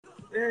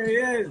There he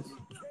is.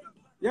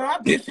 Yo, I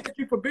appreciate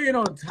you for being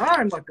on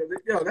time. Like,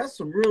 yo, that's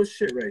some real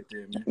shit right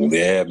there, man.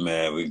 Yeah,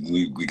 man.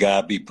 We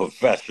gotta be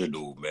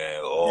professional,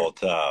 man, all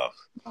times.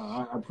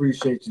 I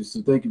appreciate you,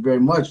 so thank you very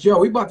much. Yo,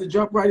 we about to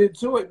jump right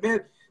into it,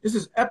 man. This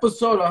is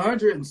episode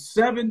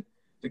 107,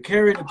 the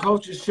Carrying the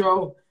Culture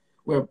Show.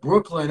 Where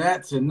Brooklyn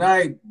at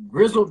tonight.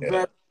 Grizzled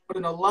vet, put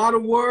in a lot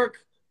of work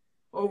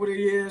over the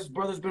years.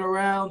 Brother's been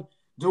around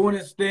doing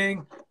his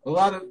thing. A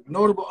lot of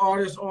notable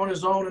artists on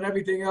his own and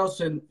everything else.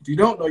 And if you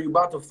don't know, you're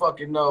about to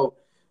fucking know.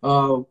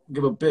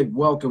 Give a big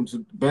welcome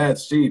to Bad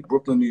Seed,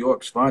 Brooklyn, New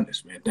York's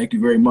finest, man. Thank you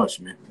very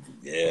much, man.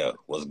 Yeah,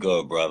 what's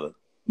good, brother?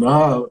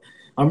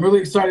 I'm really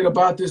excited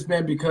about this,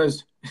 man,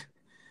 because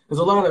there's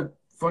a lot of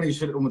funny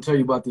shit I'm gonna tell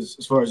you about this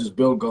as far as this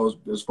build goes,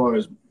 as far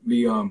as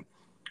me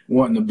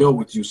wanting to build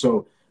with you.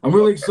 So I'm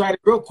really excited.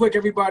 Real quick,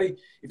 everybody,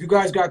 if you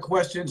guys got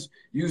questions,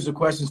 use the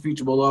questions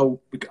feature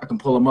below. I can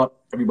pull them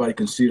up. Everybody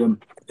can see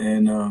them,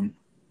 and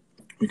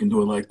we can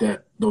do it like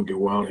that. Don't get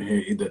wild in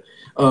here either.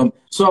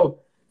 So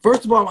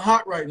first of all, I'm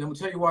hot right now. I'm gonna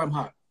tell you why I'm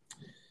hot.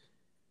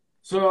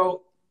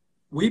 So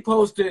we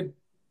posted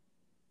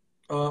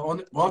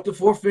off the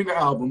Four Finger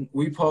album.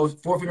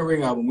 Four Finger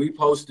Ring album. We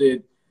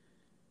posted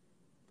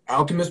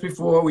Alchemist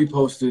before. We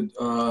posted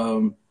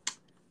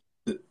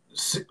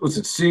what's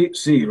it?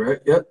 Seed, right?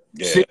 Yep.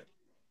 Yeah.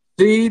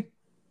 Seed,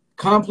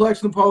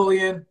 Complex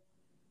Napoleon,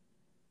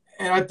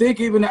 and I think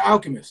even The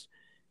Alchemist.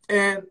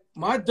 And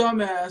my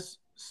dumbass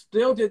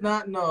still did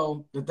not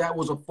know that that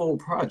was a full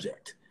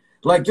project.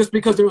 Like, just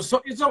because there was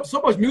so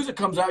much music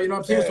comes out, you know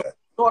what I'm saying? Yeah. So I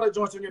saw that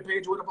joint on your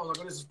page, whatever. I was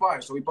like, oh, this is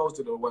fire. So we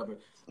posted it or whatever.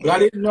 But I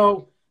didn't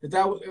know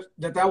that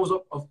was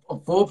a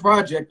full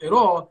project at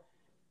all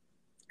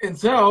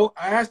until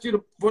I asked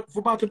you for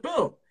about the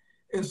build.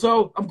 And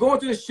so I'm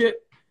going through this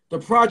shit. The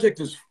project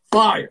is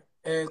fire.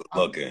 And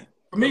Okay.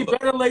 For me,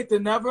 better late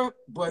than never,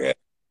 but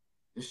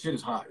this shit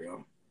is hot,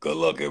 yo. Good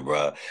looking,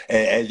 bro.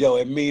 And yo,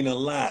 it mean a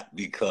lot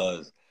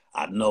because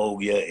I know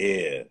your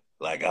ear.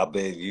 Like I've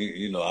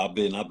been,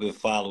 I've been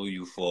following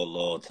you for a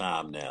long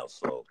time now,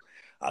 so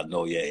I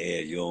know your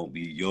ear. You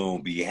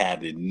don't be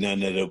having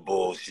none of the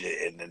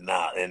bullshit in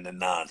the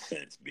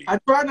nonsense, B. I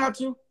try not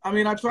to. I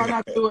mean, I try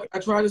not to. I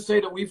try to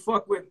say that we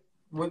fuck with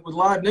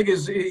live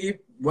niggas,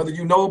 whether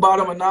you know about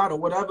them or not or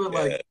whatever.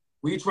 Like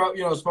we try,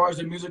 as far as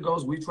the music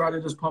goes, we try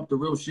to just pump the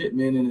real shit,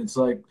 man. And it's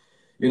like,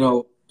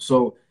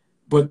 so.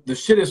 But the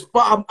shit is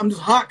fun. I'm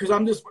just hot because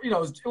I'm just,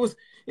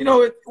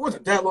 it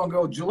wasn't that long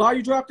ago. July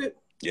you dropped it?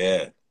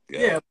 Yeah.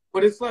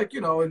 But it's like,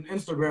 in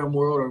Instagram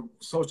world or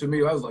social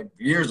media, that was like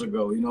years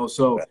ago,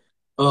 so,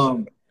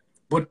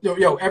 but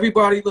yo,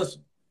 everybody,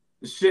 listen,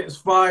 the shit is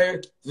fire.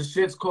 The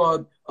shit's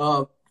called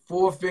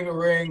Four Finger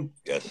Ring.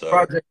 Yes, sir.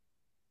 Project.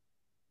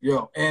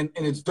 Yo, and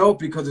it's dope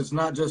because it's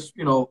not just,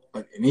 an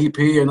EP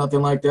or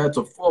nothing like that. It's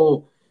a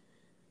full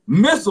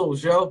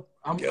missiles, yo.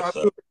 Yes,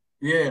 sir.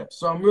 Yeah,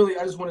 so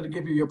I just wanted to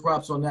give you your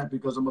props on that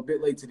because I'm a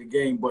bit late to the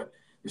game, but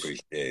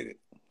appreciate it.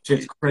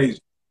 Shit's crazy.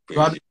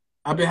 So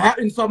I've been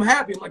happy, so I'm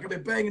happy. Like I've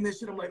been banging this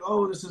shit. I'm like,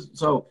 oh, this is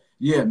so.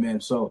 Yeah,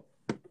 man. So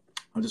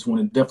I just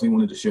definitely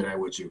wanted to share that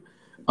with you.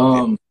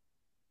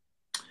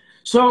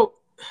 So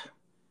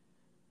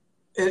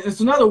it's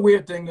another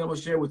weird thing that I'm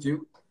gonna share with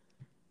you.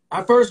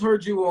 I first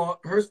heard you on.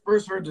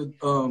 First heard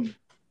the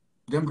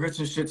Them Grits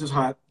and Shits is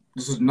Hot.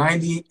 This is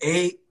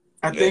 '98,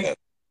 I think.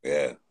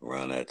 Yeah,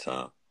 around that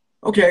time.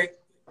 Okay,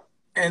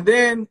 and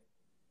then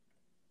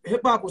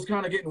hip-hop was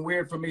kind of getting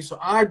weird for me, so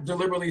I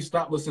deliberately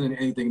stopped listening to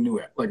anything new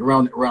like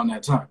around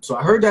that time. So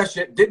I heard that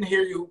shit, didn't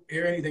hear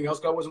anything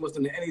else. I wasn't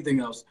listening to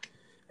anything else.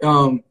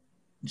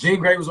 Jean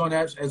Grey was on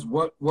that as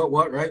what,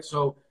 right?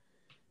 So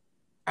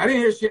I didn't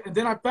hear shit, and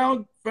then I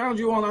found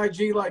you on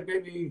IG like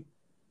maybe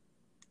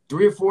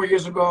 3 or 4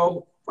 years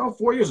ago, about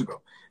 4 years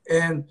ago,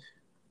 and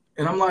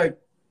I'm like,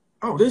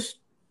 oh, this,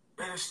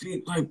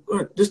 like,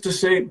 what, this the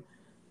same.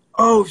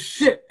 Oh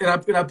shit! And I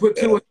put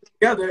two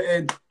together,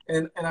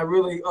 and I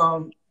really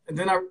and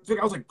then I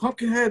was like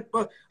Pumpkinhead,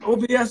 but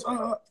OBS,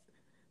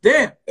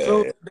 damn.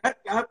 So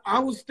that I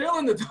was still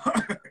in the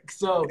dark.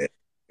 So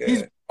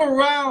he's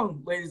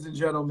around, ladies and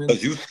gentlemen.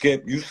 Because you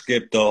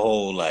skipped the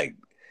whole like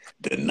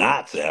the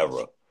Knots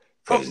era,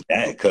 because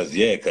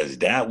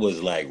that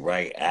was like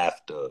right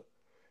after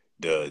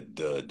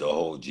the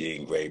whole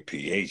Jean Grey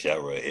PH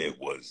era. It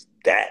was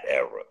that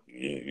era,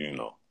 you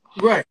know.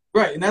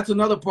 Right, and that's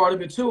another part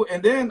of it too.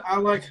 And then I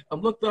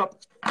looked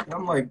up, and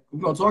I'm like, we're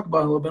gonna talk about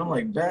it a little bit. I'm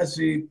like, Bad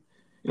Seed,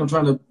 I'm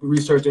trying to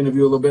research the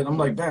interview a little bit. I'm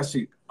like, Bad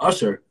Seed,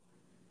 Usher,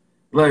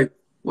 like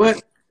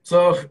what?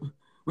 So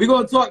we're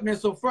gonna talk, man.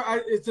 So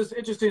it's just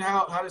interesting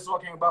how this all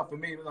came about for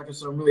me. Like I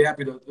said, I'm really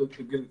happy to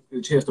get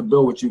a chance to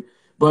build with you.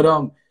 But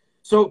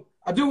so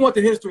I do want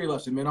the history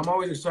lesson, man. I'm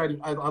always excited.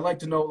 I like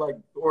to know like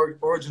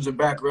origins and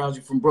backgrounds.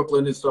 You're from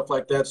Brooklyn and stuff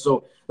like that.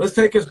 So let's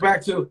take us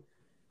back to.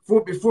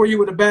 Before you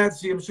were the Bad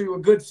Seed, I'm sure you were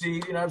Good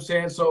Seed, you know what I'm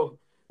saying? So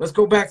let's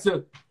go back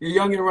to you're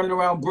young and running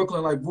around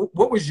Brooklyn. Like,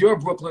 what was your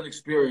Brooklyn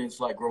experience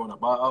like growing up?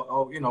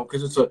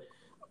 Because it's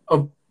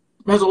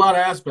has a lot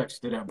of aspects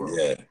to that, bro.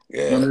 Yeah.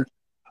 You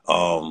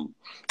know?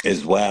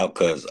 It's wild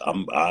because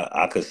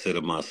I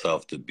consider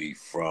myself to be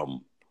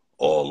from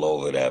all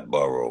over that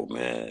borough,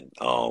 man.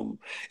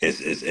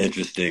 It's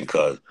interesting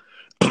because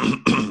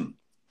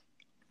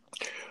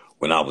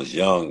when I was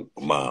young,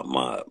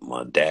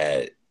 my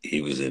dad,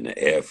 he was in the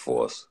Air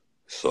Force.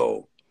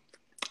 So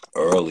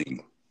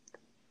early,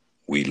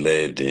 we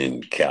lived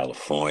in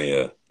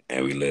California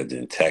and we lived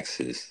in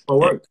Texas. Oh,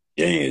 And work.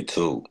 Virginia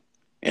too.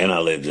 And I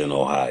lived in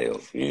Ohio,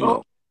 you Oh,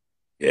 know.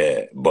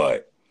 Yeah,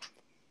 but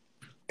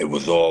it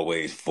was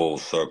always full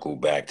circle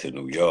back to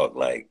New York.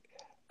 Like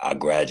I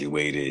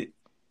graduated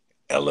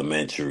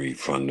elementary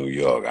from New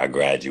York. I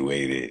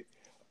graduated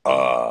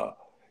uh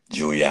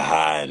junior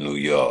high in New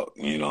York.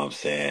 You know what I'm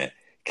saying?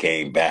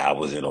 Came back. I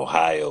was in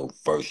Ohio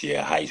first year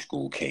of high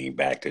school. Came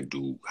back to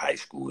do high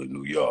school in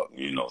New York.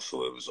 You know,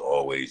 so it was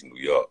always New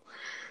York.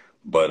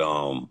 But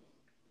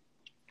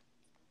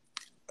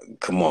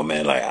come on,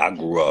 man. Like I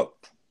grew up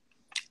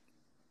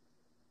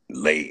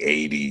late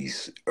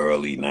 '80s,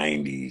 early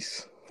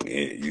 '90s.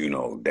 You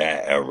know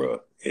that era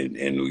in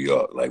New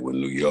York. Like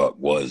when New York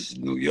was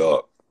New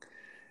York,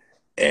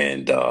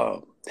 and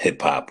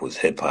hip hop was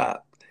hip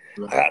hop.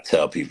 right. I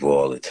tell people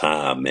all the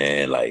time,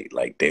 man,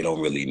 like they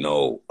don't really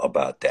know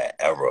about that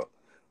era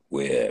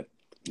where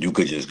you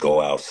could just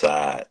go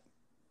outside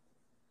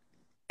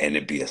and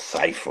it'd be a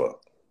cipher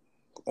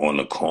on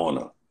the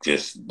corner,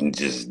 just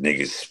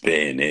niggas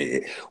spitting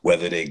it,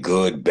 whether they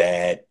good,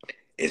 bad.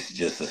 It's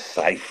just a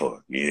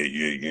cipher.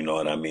 You know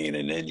what I mean?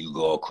 And then you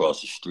go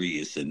across the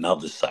street, it's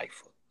another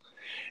cipher.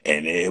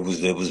 And it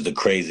was the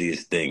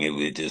craziest thing.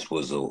 It just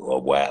was a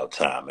wild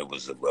time. It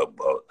was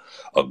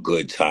a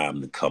good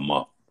time to come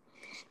up.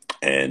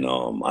 And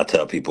I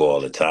tell people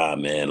all the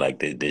time, man, like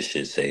this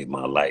shit saved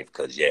my life.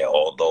 Cause yeah,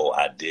 although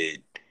I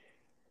did,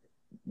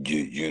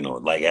 you know,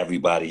 like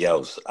everybody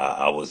else,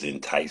 I was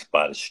enticed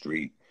by the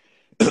street,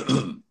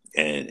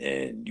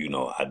 and you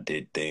know, I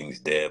did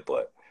things there.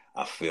 But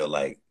I feel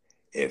like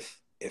if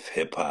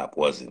hip hop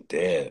wasn't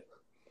there,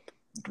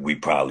 we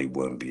probably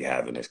wouldn't be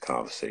having this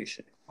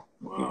conversation.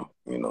 Wow.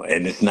 You know,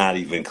 and it's not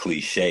even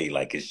cliche.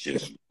 Like it's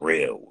just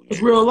real.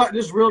 It's real life.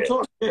 This real Yeah.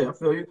 talk. Yeah, I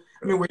feel you.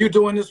 I mean, were you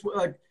doing this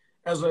like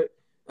as a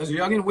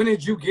youngin? When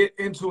did you get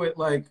into it?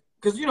 Like,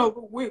 because you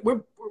know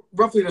we're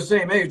roughly the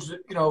same age,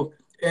 you know,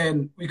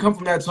 and we come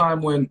from that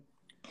time when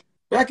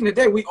back in the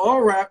day we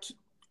all rapped,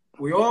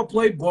 we all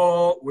played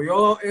ball, we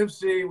all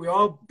MC, we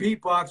all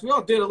beatbox, we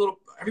all did a little.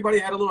 Everybody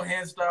had a little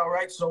hand style,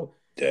 right? So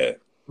Yeah.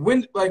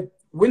 when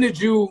did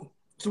you?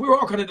 So we were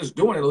all kind of just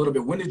doing it a little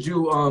bit. When did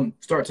you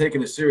start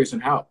taking it serious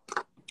and how?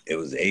 It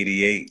was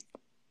 '88.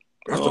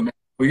 That's the magic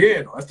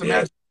year, though. That's the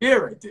magic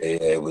year right there.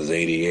 Yeah, it was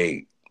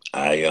 '88.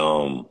 I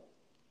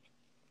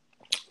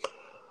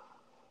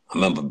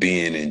remember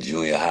being in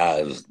junior high.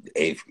 It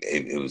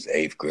was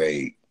eighth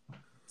grade,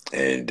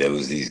 and there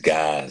was these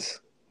guys.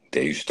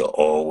 They used to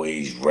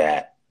always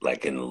rap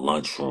like in the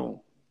lunchroom.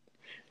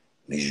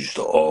 They used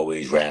to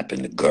always rap,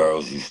 and the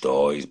girls used to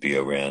always be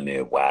around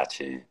there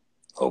watching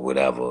or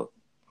whatever.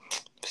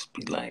 Just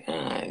be like,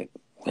 all right,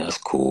 that's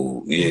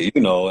cool. Yeah,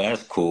 you know,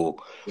 that's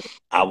cool.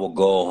 I would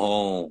go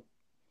home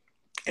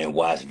and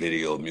watch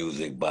Video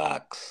Music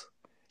Box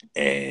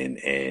and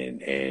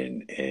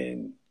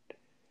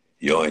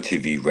Yo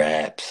MTV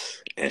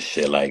Raps and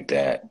shit like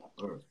that.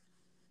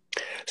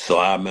 So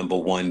I remember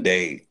one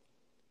day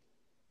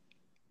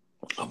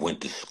I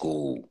went to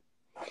school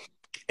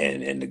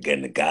and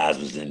again the guys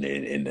was in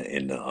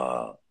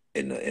the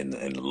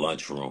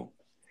lunchroom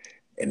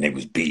and they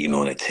was beating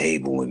on the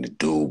table and the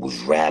dude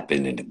was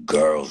rapping and the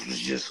girls was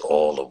just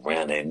all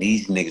around and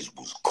these niggas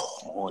was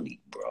corny,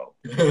 bro.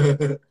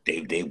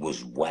 They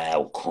was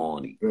wild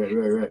corny.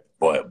 Right.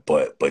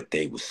 But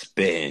they was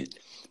spitting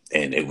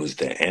and it was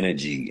the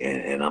energy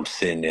and I'm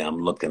sitting there, I'm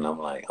looking, I'm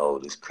like, oh,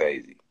 this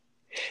crazy.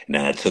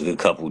 Now it took a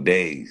couple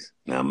days.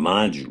 Now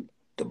mind you,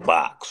 the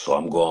box. So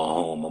I'm going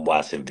home, I'm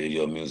watching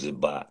Video Music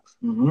Box.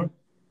 Mm-hmm.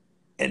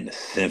 And the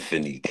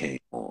symphony came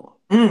on.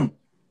 Mm.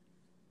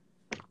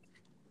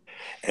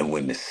 And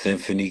when the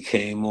symphony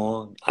came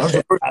on, I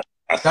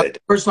That's said,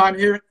 first time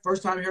hearing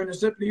the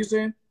symphony, you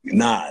saying?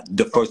 nah,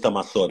 the first time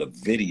I saw the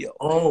video.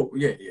 Oh,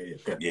 yeah.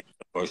 Okay. Yeah,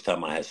 the first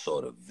time I had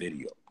saw the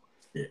video.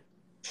 Yeah.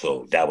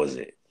 So that was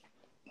it.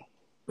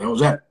 That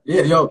was that.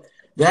 Yeah, yo,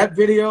 that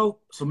video.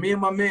 So me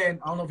and my man,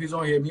 I don't know if he's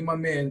on here. Me and my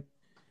man,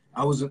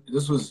 I was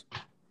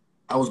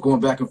going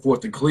back and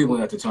forth to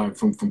Cleveland at the time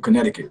from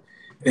Connecticut,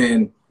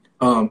 and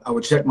I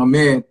would check my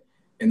man,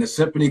 and the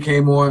symphony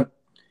came on,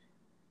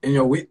 and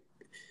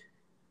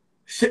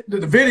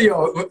the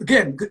video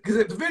again because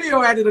the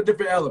video added a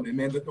different element,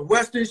 man. The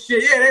Western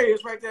shit, yeah, there he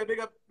is right there, big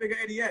up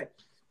Eddie A.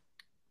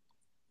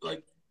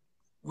 Like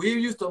we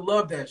used to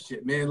love that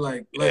shit, man.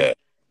 Like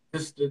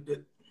this,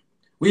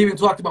 we even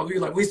talked about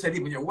we said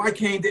even why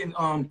Kane didn't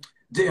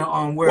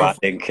wear why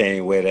didn't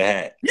Kane wear the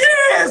hat?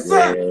 Yeah,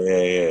 sir.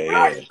 Yeah.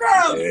 Right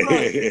now, son.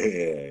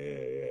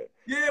 Yeah.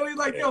 Yeah, we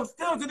like, yo,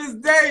 still to this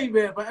day,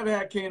 man. If I ever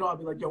had Kane on, I'd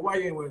be like, yo, why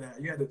you ain't wear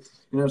that? You had to, you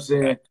know what I'm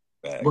saying?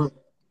 Right. But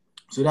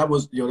so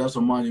that's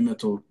a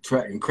monumental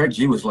track. And Craig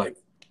G was like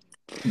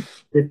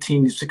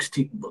 15,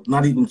 16,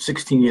 not even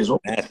 16 years old.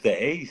 Master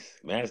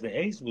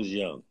Ace was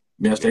young.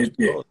 Yeah, stage,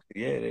 yeah.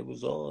 Yeah, they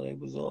was all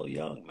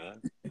young, man.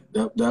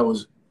 That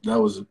was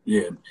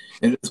yeah.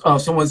 And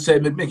someone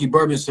said Mickey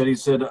Bourbon said he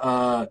said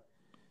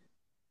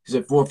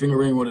Four Finger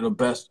Ring one of the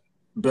best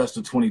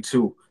of 22.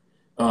 You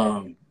know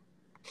what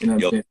I'm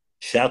Yo, saying?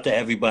 shout to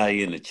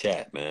everybody in the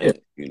chat, Yeah, man.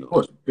 You of know,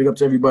 course. Big up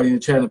to everybody in the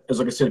chat. As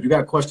like I said, if you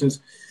got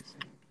questions,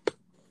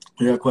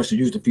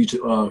 use the feature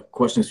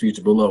questions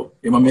feature below.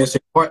 And my man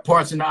said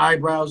parts in the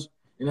eyebrows.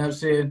 You know what I'm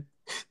saying?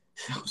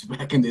 That was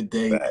back in the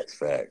day.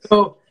 facts.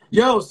 So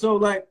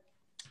like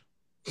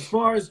as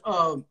far as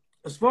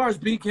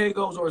BK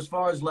goes, or as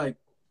far as like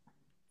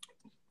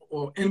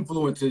or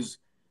influences,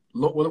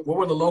 what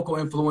were the local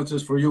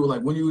influences for you?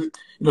 Like when you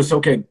say,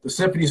 okay, the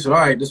symphony said, all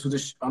right, this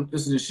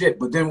is the shit.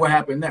 But then what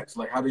happened next?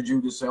 Like how did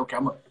you just say, okay,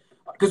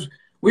 because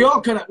we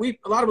all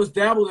a lot of us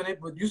dabbled in it,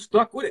 but you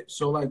stuck with it.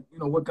 So like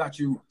what got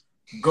you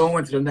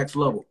going to the next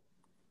level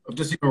of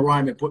just even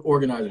rhyming,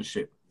 organizing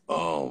shit?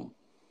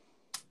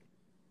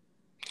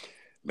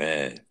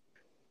 Man,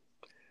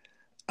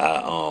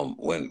 I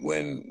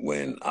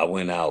when I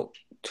went out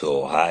to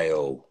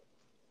Ohio,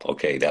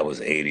 okay, that was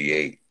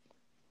 88,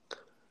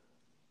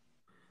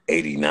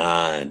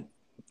 89.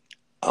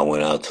 I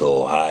went out to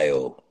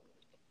Ohio.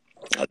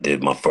 I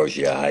did my first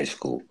year of high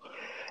school,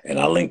 and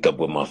I linked up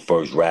with my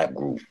first rap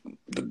group.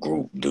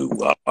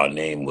 Our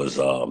name was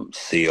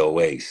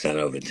COA,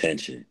 Center of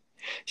Attention.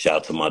 Shout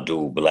out to my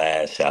dude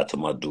Blast. Shout out to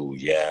my dude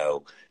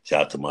Yao.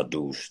 Shout out to my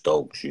dude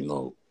Stokes.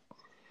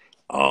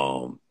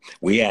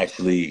 We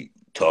actually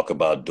talk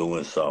about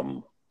doing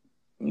something.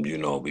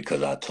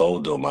 Because I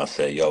told them, I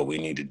said, "Yo, we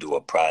need to do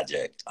a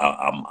project.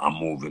 I'm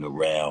moving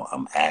around.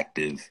 I'm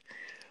active.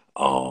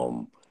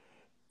 Um,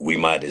 we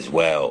might as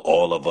well.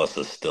 All of us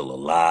are still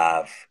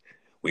alive.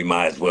 We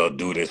might as well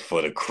do this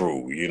for the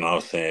crew. You know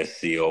what I'm saying?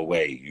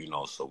 COA.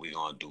 So we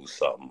gonna do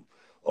something.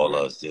 All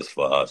of us just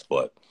for us.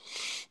 But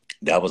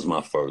that was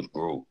my first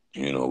group.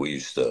 We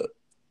used to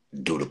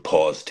do the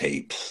pause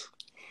tapes.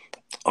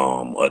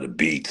 Of the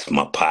beats.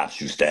 My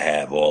pops used to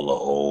have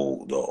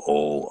all the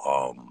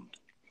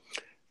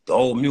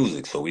old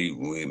music. So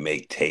we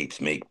make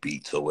tapes, make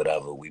beats or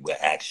whatever. We would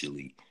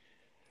actually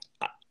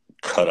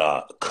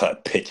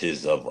cut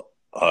pictures of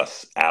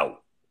us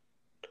out.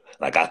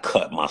 Like I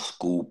cut my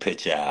school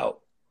picture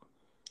out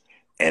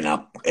and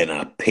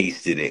I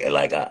pasted it.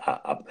 Like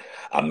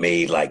I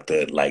made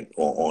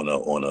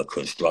on a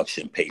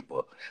construction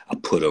paper. I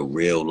put a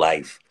real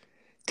life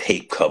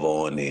tape cover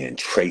on there and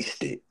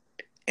traced it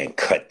and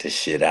cut the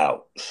shit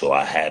out. So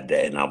I had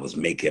that, and I was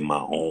making my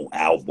own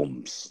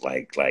albums,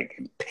 like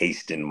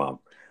pasting my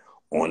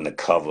on the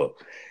cover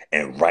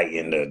and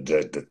writing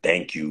the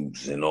thank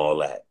yous and all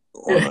that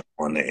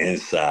on the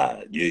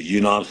inside. You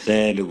know what I'm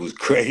saying? It was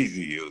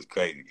crazy. It was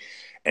crazy,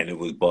 and it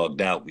was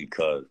bugged out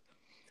because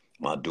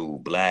my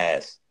dude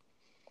Blast.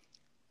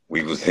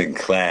 We was in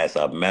class.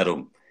 I met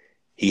him.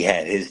 He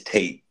had his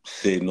tape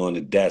sitting on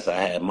the desk.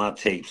 I had my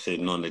tape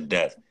sitting on the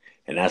desk.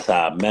 And that's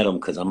how I met him,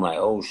 because I'm like,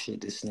 oh,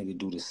 shit, this nigga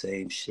do the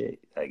same shit.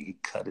 Like, he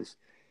cut his...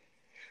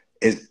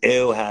 It's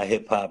ill how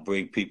hip-hop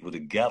bring people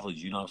together,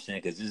 you know what I'm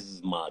saying? Because this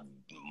is my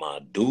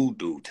dude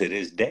to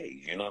this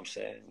day, you know what I'm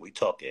saying? We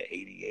talking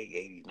 88,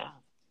 89.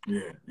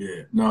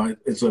 Yeah. No,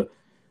 it's a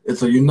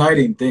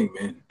uniting thing,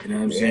 man. You know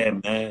what I'm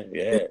saying? Yeah, man,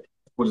 yeah. It's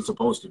what it's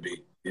supposed to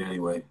be,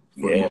 anyway.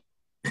 Yeah.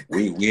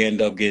 We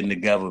end up getting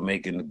together,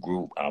 making the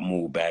group. I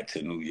moved back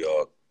to New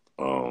York.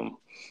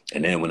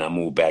 And then when I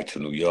moved back to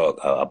New York,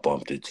 I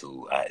bumped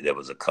into, there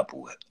was a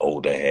couple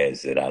older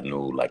heads that I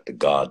knew, like the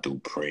God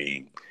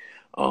Dupree,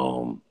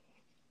 the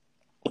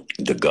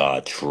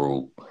God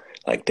True.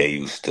 Like they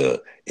used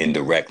to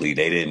indirectly,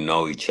 they didn't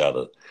know each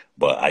other,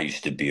 but I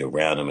used to be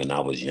around them and I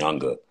was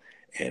younger.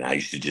 And I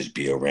used to just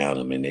be around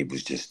them, and they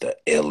was just the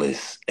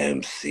illest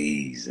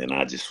MCs. And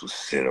I just would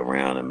sit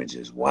around them and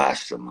just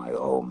watch them like,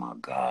 oh, my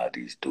God,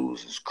 these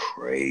dudes is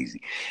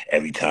crazy.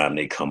 Every time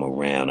they come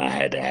around, I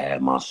had to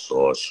have my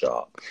sword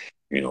sharp.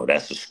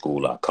 That's the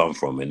school I come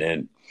from. And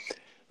then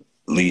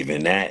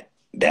leaving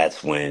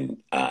that's when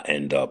I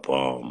end up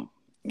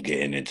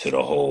getting into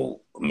the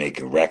whole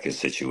making record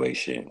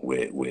situation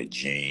with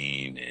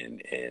Gene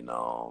and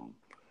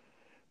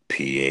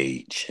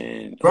PH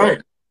and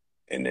Right.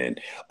 And then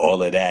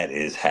all of that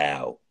is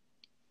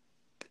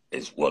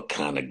what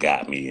kind of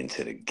got me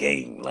into the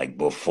game. Like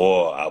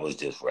before, I was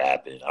just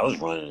rapping. I was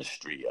running the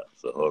street up,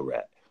 so hood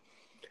rap.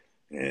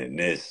 And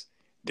this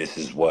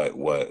is what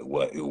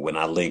when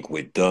I link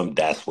with them,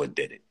 that's what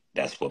did it.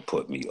 That's what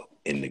put me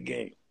in the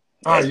game.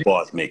 As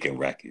far as making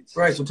records.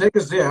 Right. So take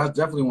us there. I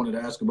definitely wanted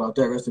to ask about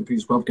that. Rest in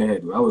peace,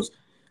 Pumpkinhead. I was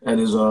at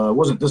his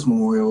wasn't this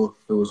memorial.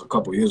 It was a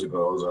couple years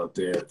ago. I was out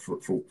there for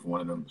one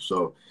of them.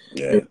 So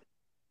yeah.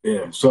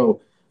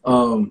 So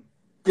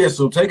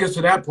so take us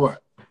to that part,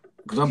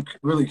 because I'm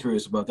really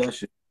curious about that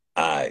shit.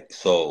 All right.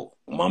 So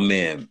my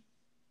man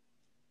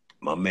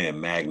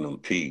Magnum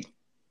P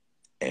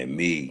and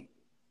me,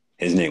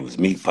 his name was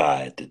Meat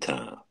Pie at the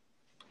time.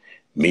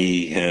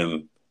 Me,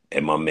 him,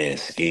 and my man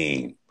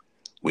Scheme.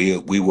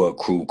 We were a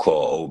crew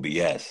called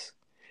OBS.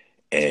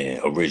 and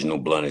Original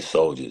Blunted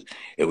Soldiers.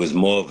 It was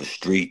more of a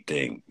street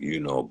thing, you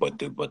know, but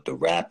the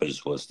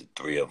rappers was the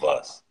three of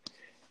us.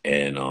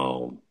 And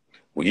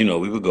well, you know,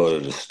 we would go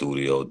to the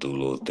studio, do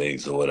little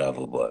things or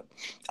whatever, but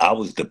I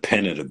was the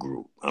pen of the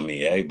group. I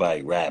mean,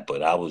 everybody rap,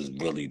 but I was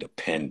really the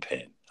pen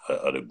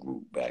of the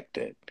group back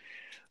then.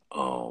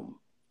 Um,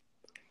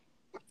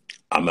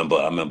 I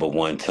remember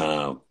one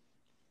time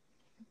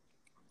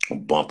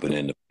bumping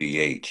into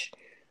PH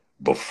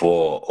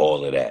before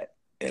all of that.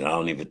 And I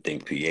don't even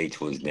think PH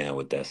was down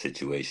with that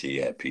situation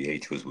yet.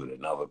 PH was with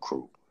another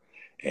crew.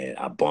 And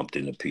I bumped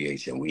into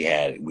PH and we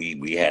had a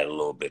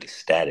little bit of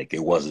static.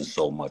 It wasn't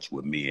so much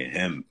with me and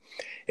him.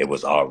 It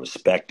was our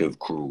respective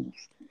crews.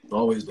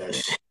 Always that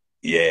shit.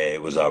 Yeah,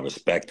 it was our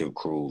respective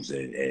crews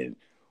and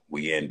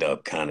we end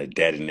up kind of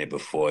deading it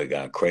before it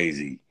got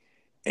crazy.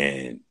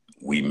 And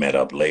we met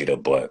up later.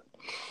 But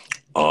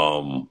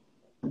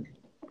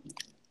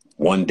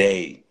one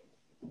day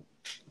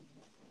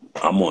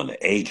I'm on the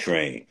A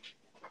train.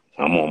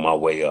 I'm on my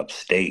way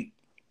upstate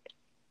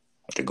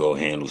to go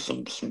handle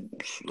some,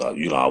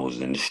 you know, I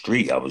was in the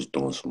street. I was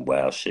doing some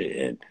wild shit.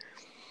 And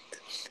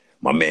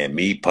my man,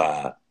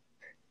 Meepa,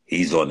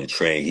 he's on the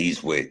train.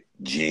 He's with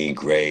Jean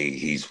Grey.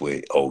 He's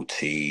with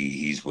OT.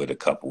 He's with a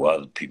couple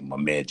other people. My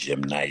man,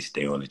 Jim Nice,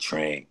 they on the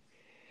train.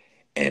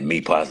 And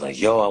Meepa's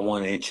like, yo, I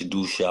want to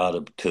introduce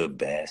y'all to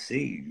Bad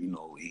C. You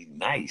know, he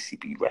nice. He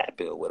be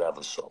rapping or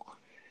whatever. So,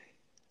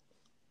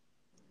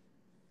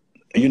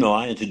 you know,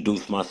 I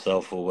introduced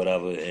myself or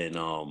whatever, and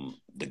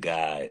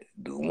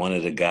one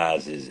of the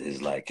guys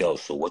is like, yo,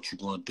 so what you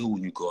gonna do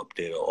when you go up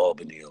there to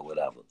Albany or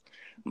whatever?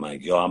 I'm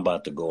like, yo, I'm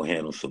about to go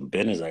handle some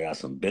business. I got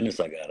some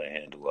business I gotta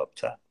handle up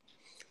top.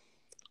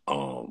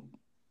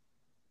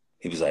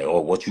 He was like,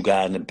 oh, what you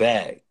got in the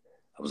bag?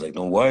 I was like,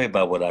 don't worry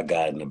about what I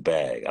got in the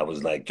bag. I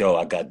was like, yo,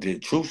 I got the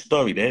true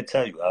story. They'll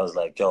tell you. I was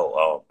like,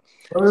 yo,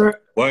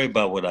 worry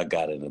about what I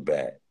got in the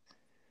bag.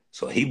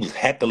 So he was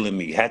heckling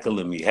me.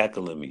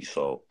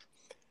 So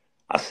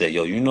I said,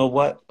 yo, you know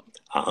what?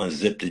 I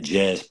unzipped the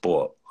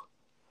JanSport.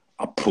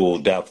 I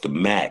pulled out the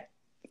Mac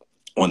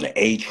on the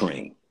A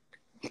train.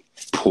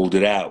 Pulled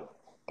it out.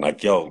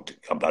 Like, yo,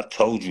 I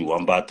told you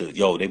I'm about to,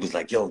 yo, they was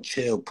like, yo,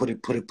 chill, put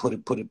it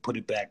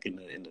back in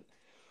the.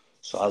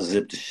 So I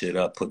zipped the shit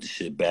up, put the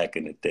shit back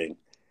in the thing.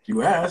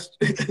 You asked.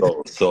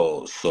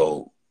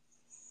 so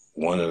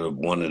one of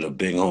the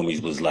big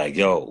homies was like,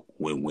 yo,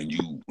 when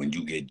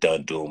you get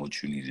done doing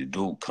what you need to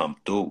do, come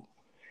through.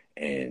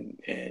 And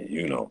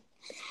you know,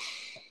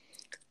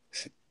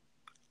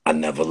 I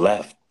never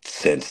left.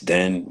 Since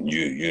then,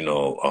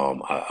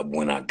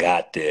 when I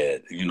got there,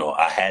 you know,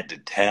 I had the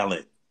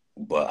talent,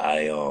 but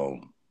I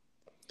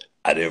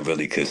didn't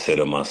really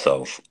consider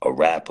myself a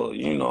rapper.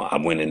 You know, I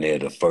went in there.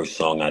 The first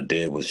song I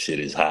did was "Shit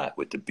Is Hot"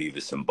 with the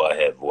Beavis and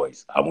Butthead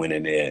voice. I went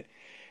in there,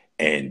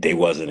 and they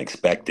wasn't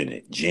expecting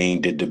it.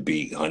 Jean did the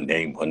beat. Her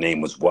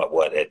name was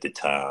What at the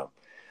time.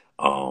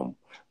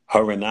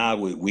 Her and I,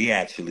 we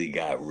actually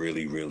got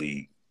really,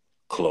 really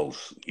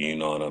close. You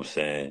know what I'm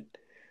saying?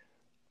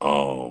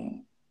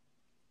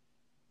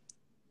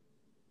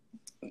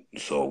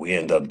 So we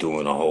ended up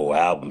doing a whole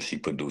album. She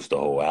produced the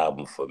whole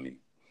album for me.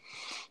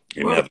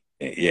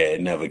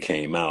 It never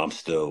came out. I'm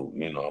still,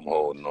 you know, I'm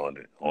holding on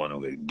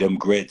to it. Them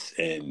Grits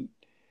and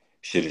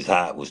Shit Is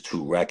Hot was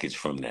 2 records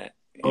from that.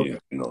 Okay.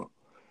 You know,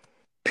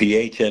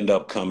 PH ended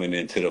up coming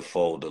into the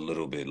fold a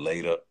little bit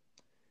later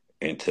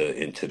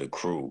into the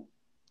crew.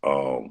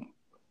 And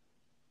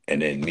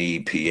then me,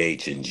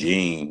 PH, and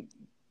Gene,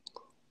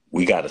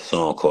 we got a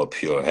song called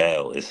Pure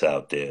Hell. It's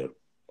out there.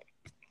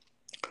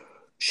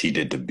 She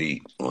did the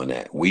beat on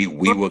that. We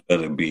were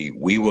gonna be a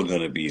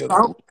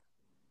group.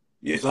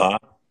 Yeah,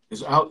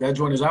 It's out. That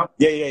joint is out.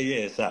 Yeah.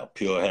 It's out.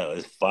 Pure Hell.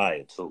 It's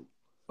fire too.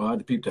 Oh, I had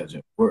to peep that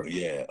joint. Word.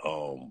 Yeah.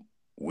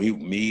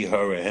 Me,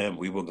 her, and him.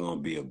 We were gonna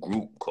be a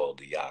group called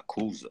the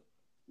Yakuza.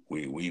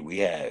 We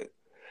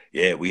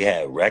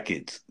had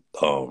records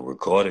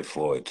recorded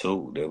for it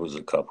too. There was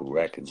a couple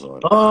records on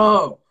it.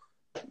 Oh.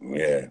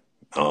 Yeah.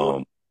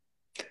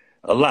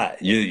 A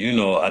lot. You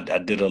know, I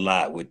did a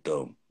lot with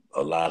them.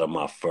 A lot of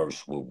my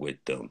firsts were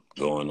with them,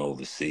 going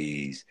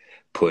overseas,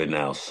 putting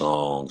out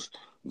songs,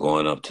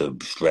 going up to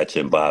Stretch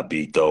and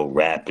Bobbito,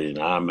 rapping.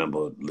 I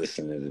remember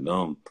listening to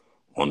them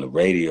on the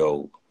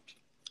radio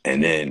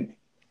and then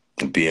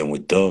being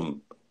with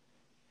them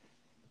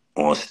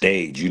on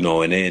stage, you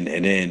know, and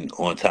then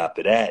on top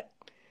of that,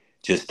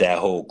 just that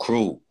whole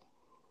crew,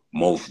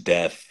 Mos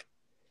Def,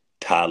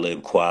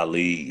 Talib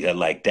Kweli,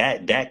 like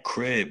that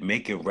crib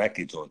making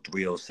records on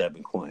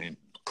 307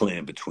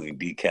 Clinton between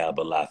DeKalb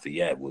and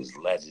Lafayette was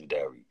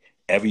legendary.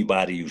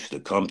 Everybody used to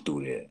come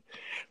through there.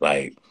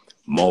 Like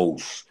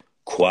Mos,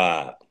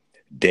 Quad,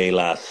 De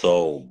La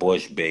Soul,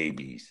 Bush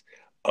Babies,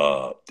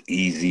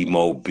 Easy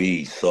Mo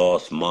B,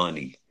 Sauce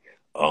Money.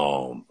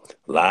 A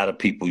lot of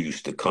people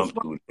used to come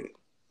through there.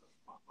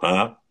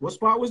 Huh? What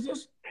spot was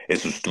this?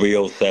 This was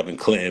 307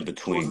 Clinton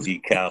between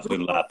DeKalb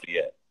and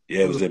Lafayette.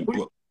 Yeah, it was in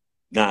Brooklyn.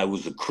 Nah, it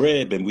was a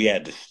crib, and we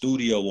had the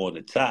studio on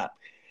the top.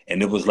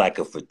 and it was like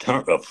a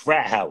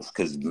frat house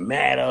because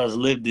mad us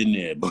lived in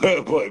there,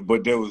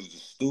 but there was a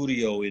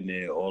studio in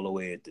there all the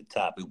way at the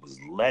top. It was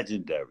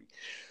legendary.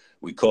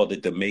 We called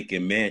it the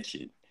Macon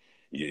Mansion.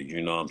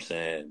 You know what I'm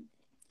saying?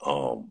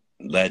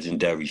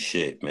 Legendary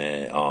shit,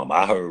 man.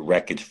 I heard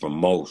records from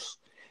Most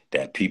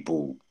that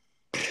people.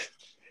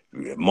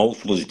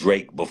 Most was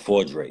Drake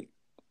before Drake.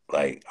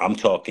 Like I'm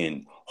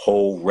talking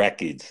whole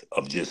records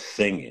of just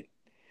singing.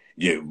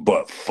 Yeah,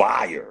 but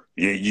fire.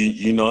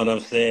 You know what I'm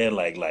saying?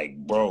 Like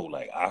bro,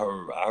 like I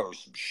heard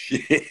some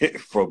shit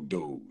from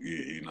dude.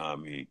 You know what I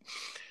mean?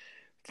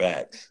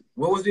 Facts.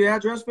 What was the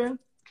address, man?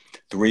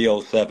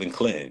 307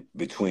 Clinton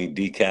between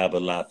DeKalb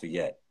and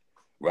Lafayette,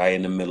 right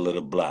in the middle of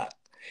the block.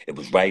 It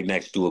was right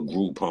next to a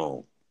group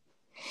home.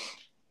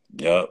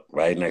 Yep,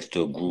 right next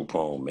to a group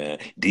home, man.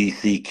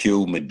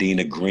 DCQ,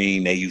 Medina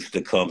Green, they used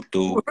to come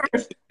through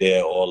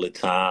there all the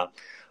time.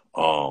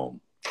 Um,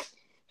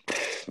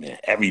 man,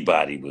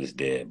 everybody was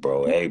there,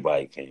 bro.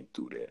 Everybody came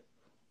through there.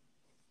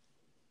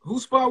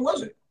 Whose spot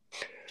was it?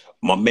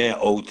 My man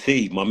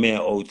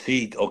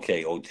OT.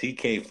 Okay, OT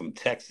came from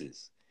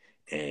Texas,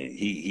 and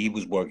he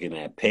was working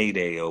at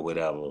Payday or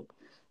whatever,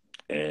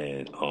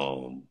 and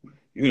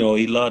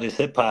he loved his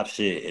hip hop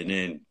shit, and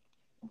then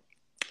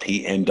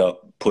he ended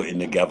up putting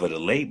together the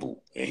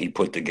label, and he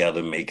put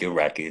together making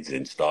records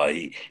and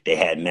started. They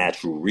had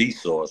Natural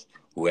Resource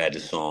who had the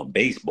song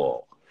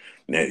Baseball.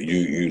 Now,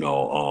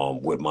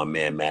 with my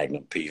man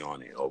Magnum P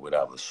on it or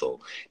whatever.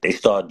 So they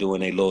started doing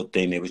their little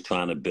thing. They was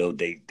trying to build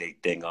they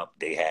thing up.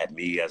 They had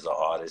me as an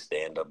artist.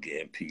 They ended up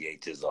getting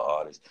PH as an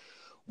artist.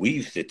 We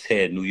used to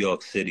tear New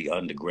York City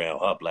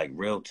underground up, like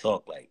real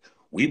talk. Like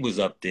we was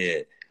up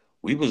there.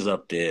 We was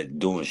up there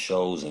doing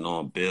shows and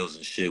on bills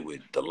and shit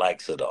with the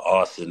likes of the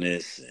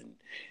Arsonists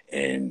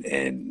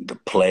and the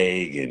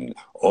Plague and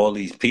all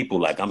these people.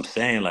 Like I'm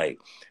saying, like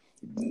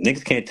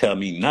niggas can't tell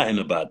me nothing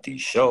about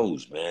these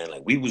shows, man.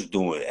 Like we was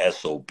doing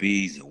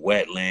SOBs and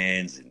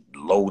Wetlands and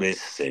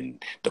Lotus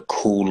and the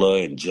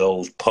Cooler and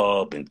Joe's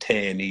Pub and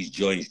tearing these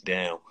joints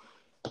down.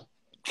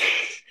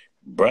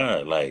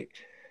 Bruh, like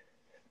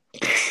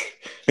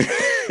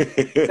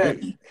Yeah,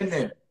 he's been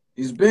there.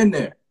 He's been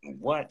there.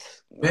 what?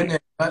 Been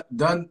Like, there.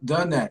 Done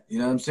that. You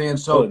know what I'm saying? oh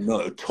So no,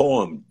 it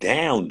tore him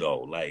down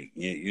though. Like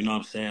you know what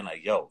I'm saying?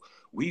 Like, yo,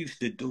 we used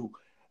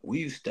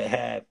to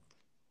have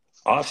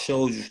our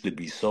shows used to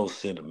be so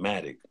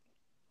cinematic.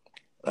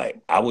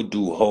 Like I would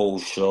do whole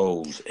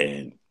shows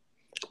and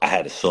I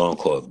had a song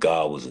called If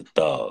God Was a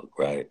Thug,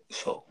 right?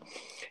 So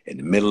in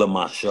the middle of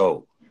my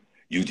show,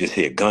 you just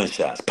hear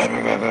gunshots, bah,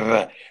 bah, bah, bah,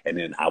 bah, and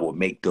then I would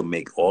make them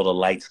make all the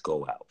lights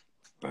go out,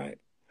 right?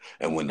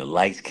 And when the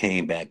lights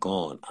came back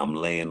on, I'm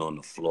laying on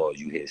the floor.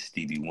 You hear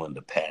Stevie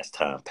Wonder,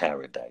 Pastime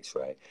Paradise,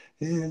 right?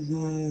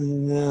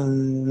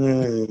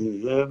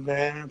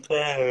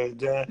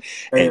 uh,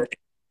 And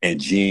and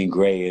Jean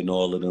Grey and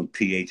all of them,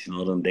 PH and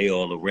all them, they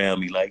all around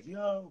me like,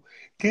 yo,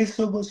 get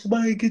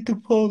somebody, get the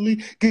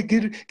police, get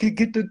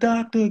the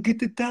doctor, get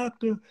the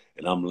doctor.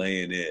 And I'm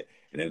laying there.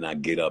 And then I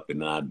get up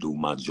and I do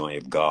my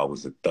joint If God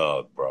Was a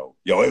Thug, bro.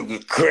 Yo, it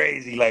was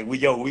crazy. Like we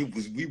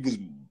was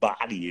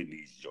bodying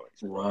these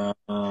joints, bro.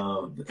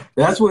 wow,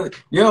 that's what.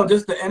 Yo,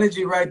 just the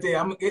energy right there.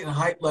 I'm getting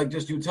hyped. Like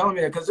just you telling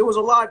me that because it was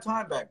a live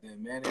time back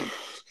then, man. And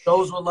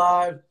shows were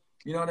live.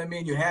 You know what I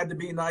mean? You had to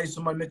be nice.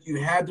 Somebody meant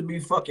you had to be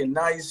fucking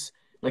nice.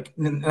 Like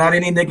not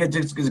any nigga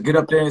just get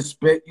up there and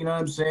spit. You know what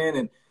I'm saying?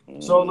 And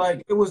so Mm.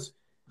 like it was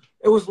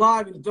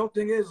live. And the dope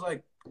thing is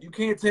like you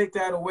can't take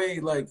that away.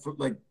 Like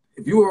like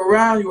if you were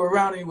around, you were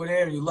around, and you were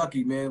there, and you're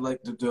lucky, man.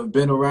 Like to have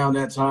been around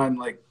that time,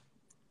 like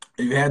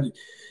you had,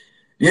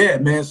 yeah,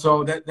 man.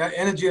 So that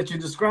energy that you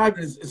described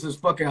is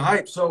just fucking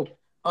hype. So,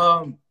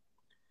 um,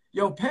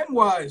 yo, pen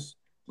wise,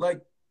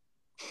 like,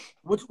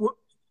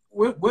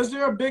 was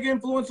there a big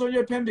influence on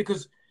your pen?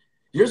 Because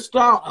your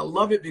style, I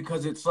love it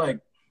because it's like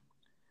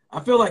I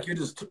feel like you're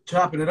just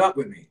chopping it up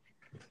with me.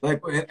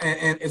 Like,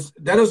 and it's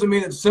that doesn't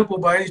mean it's simple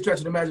by any stretch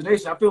of the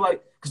imagination. I feel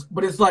like,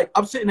 but it's like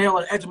I'm sitting there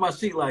on the edge of my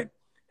seat, like,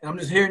 and I'm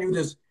just hearing you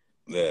just,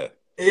 Yeah.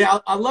 yeah,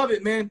 I love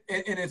it, man,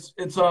 and it's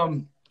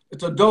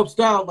a dope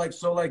style. Like,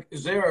 so, like,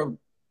 is there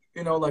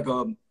a, like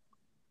a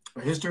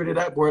history to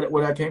that where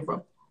that came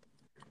from?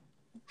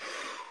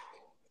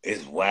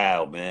 It's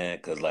wild, man.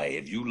 Cause like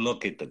if you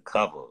look at the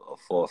cover of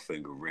Four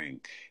Finger Ring,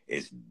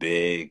 it's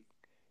big,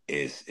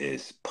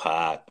 it's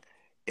Pac,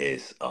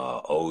 it's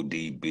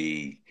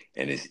ODB,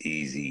 and it's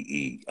Easy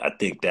E. I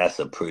think that's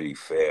a pretty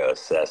fair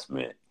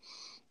assessment.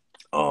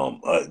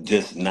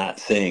 Just not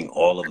saying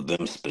all of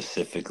them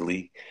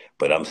specifically,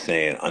 but I'm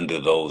saying under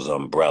those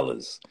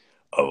umbrellas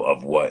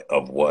of what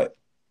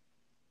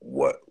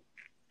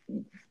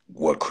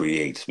what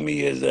creates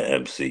me as an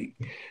MC.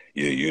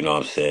 You know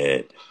what I'm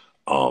saying?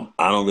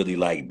 I don't really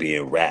like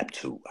being rapped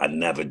to. I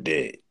never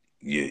did.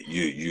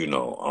 You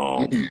know.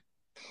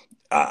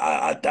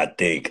 I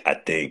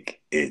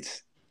think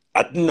it's.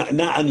 Let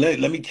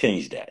me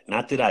change that.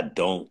 Not that I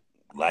don't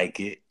like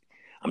it.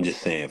 I'm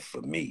just saying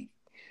for me.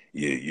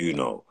 You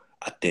know.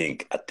 I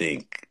think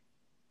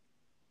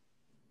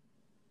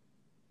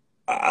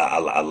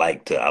I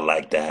like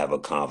to have a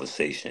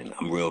conversation.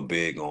 I'm real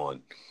big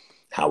on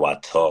how I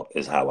talk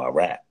is how I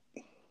rap.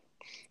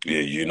 Yeah,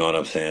 you know what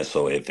I'm saying.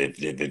 So if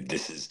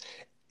this is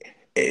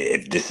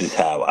if this is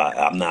how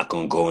I'm not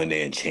gonna go in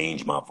there and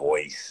change my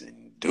voice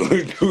and do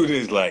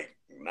this like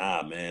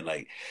nah man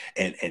like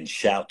and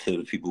shout to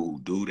the people who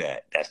do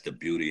that. That's the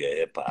beauty of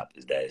hip hop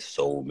is that it's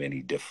so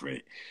many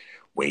different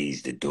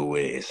ways to do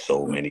it. It's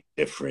so many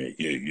different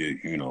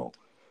you know.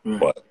 Right.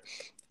 But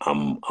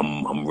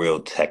I'm real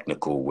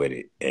technical with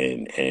it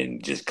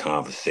and just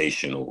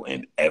conversational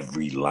and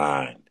every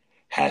line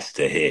has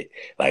to hit.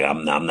 Like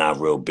I'm not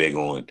real big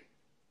on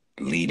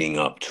leading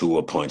up to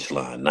a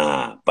punchline.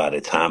 Nah, by the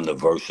time the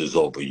verse is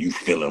over, you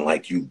feeling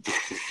like you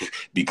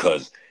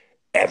because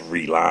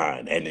every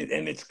line and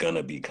it's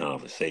gonna be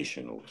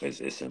conversational.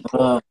 It's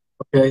important.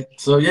 Uh, okay.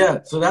 So yeah,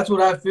 so that's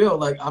what I feel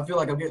like. I feel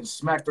like I'm getting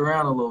smacked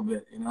around a little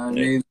bit. You know what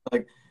I Yeah. mean?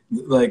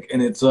 Like,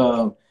 and it's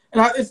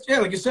it's yeah,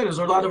 like you said, there's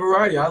a lot of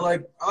variety. I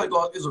like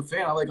all as a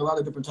fan. I like a lot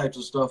of different types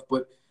of stuff.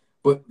 But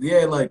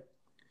yeah, like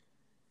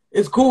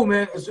it's cool,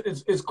 man.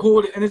 It's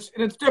cool, and it's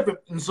different.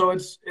 And so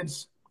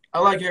it's I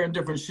like hearing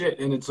different shit,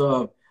 and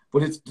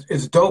but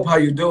it's dope how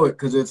you do it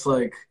because it's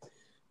like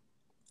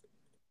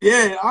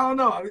yeah, I don't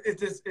know.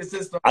 It's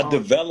just I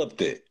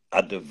developed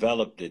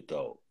it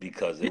though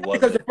because yeah, it because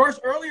wasn't. the first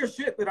earlier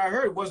shit that I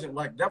heard wasn't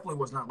like definitely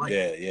was not like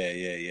that.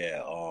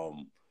 Yeah.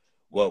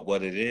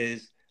 What it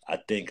is, I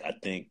think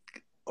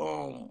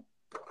um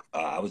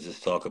I was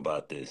just talking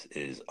about this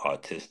is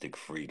artistic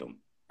freedom.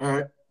 All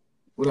right,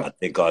 what I up?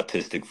 think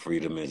artistic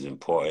freedom is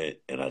important,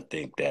 and I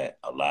think that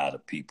a lot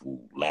of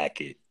people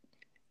lack it,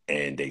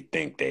 and they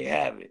think they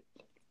have it.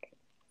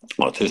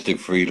 Artistic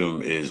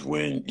freedom is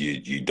when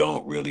you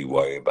don't really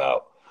worry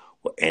about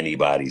what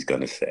anybody's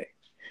gonna say,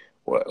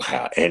 what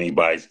how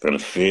anybody's gonna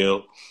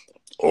feel,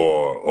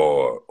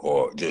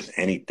 or just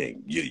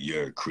anything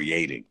you're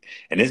creating.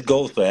 And this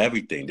goes for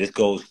everything. This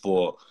goes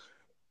for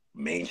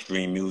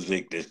mainstream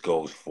music.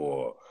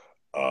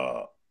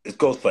 Uh this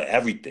goes for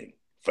everything.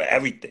 For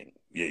everything.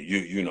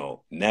 You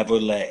know, never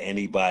let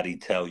anybody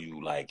tell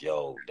you like,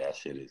 yo, that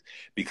shit is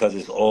because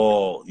it's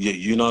all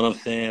you know what I'm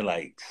saying?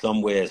 Like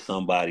somewhere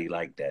somebody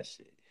like that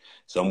shit.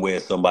 Somewhere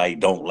somebody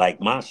don't like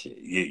my shit.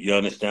 You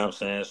understand what I'm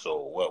saying? So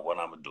what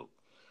I'm gonna do?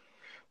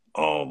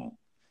 Um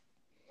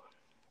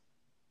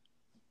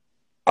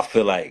I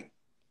feel like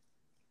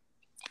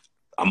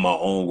I'm my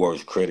own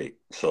worst critic.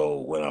 So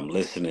when I'm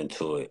listening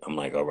to it, I'm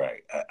like, all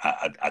right,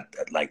 I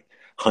like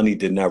Honey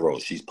De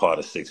Niro. She's part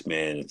of Six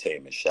Man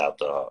Entertainment. Shout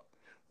to her.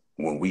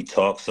 When we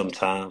talk,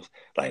 sometimes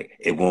like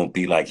it won't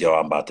be like, yo,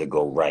 I'm about to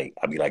go right.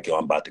 I'll be like, yo,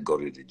 I'm about to go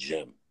to the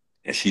gym,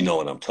 and she know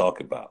what I'm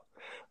talking about.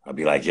 I'll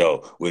be like,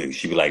 yo,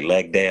 she be like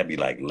leg day. I'll be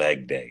like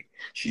leg day.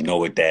 She know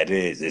what that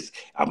is. It's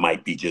I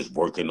might be just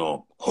working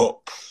on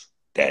hooks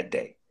that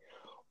day,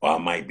 or I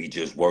might be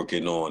just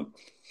working on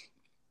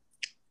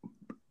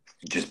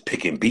just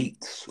picking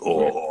beats Right.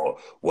 or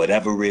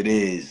whatever it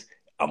is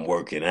I'm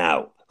working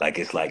out. Like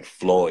it's like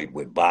Floyd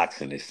with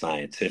boxing, it's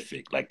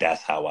scientific. Like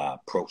that's how I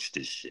approach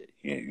this shit.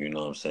 You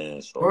know what I'm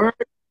saying? So Word.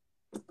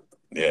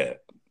 yeah,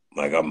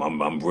 like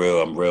I'm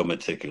real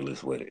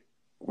meticulous with it.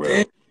 Damn,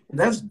 Real.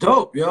 that's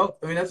dope, yo.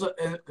 I mean,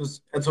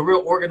 because it's a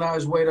real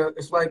organized way to.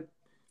 It's like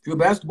if you're a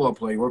basketball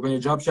player, you work on your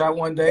jump shot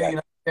one day, you Fact,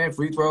 know, and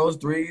free throws,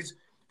 threes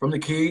from the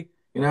key,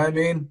 you know what I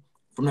mean,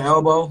 from the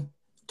elbow,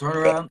 turn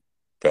fact, around.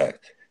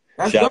 fact.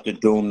 That's dope. Shout to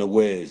Doom the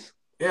Wiz.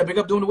 Yeah, big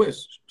up doing the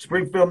Wiz,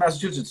 Springfield,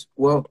 Massachusetts.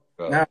 Well,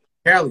 Uh, now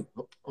Cali,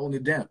 holding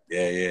it down.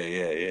 yeah.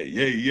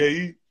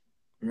 You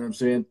know what I'm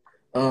saying?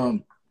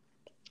 Um,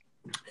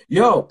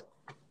 yo,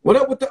 what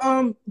up with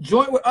the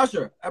joint with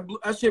Usher?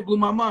 That shit blew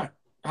my mind.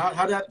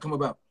 How did that come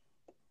about?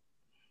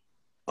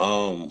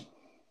 Um,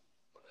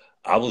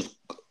 I was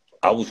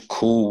I was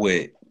cool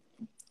with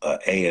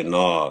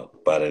A&R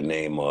by the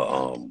name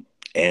of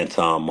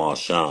Anton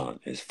Marchand,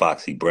 his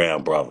Foxy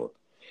Brown brother,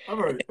 I've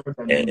heard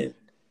that name. and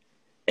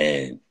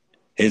and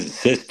his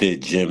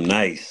assistant Jim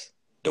Nice,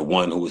 the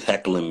one who was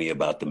heckling me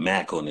about the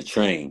Mac on the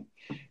train.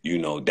 You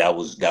know that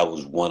was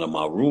one of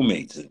my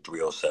roommates in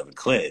 307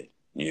 Clinton.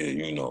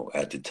 You know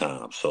at the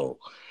time, so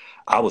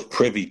I was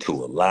privy to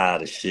a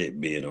lot of shit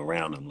being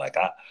around him. Like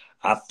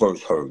I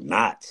first heard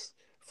Knots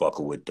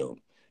fucking with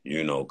them,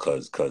 you know,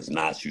 cause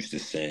Knots used to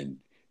send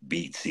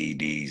beat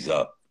CDs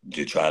up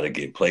to try to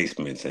get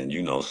placements, and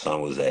you know,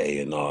 son was at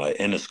A&R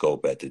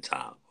Interscope at the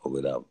time or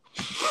whatever.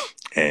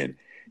 And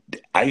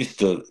they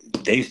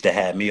used to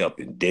have me up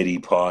in Diddy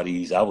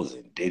parties. I was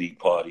in Diddy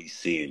parties,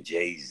 seeing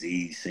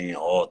Jay-Z, seeing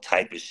all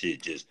type of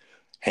shit, just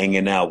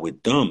hanging out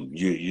with them.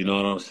 You know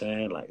what I'm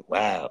saying? Like,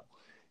 wow,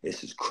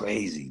 this is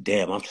crazy.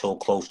 Damn, I'm so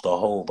close to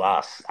Hove.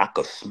 I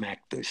could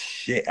smack the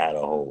shit out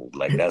of Hove.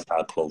 Like that's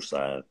how close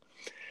I am.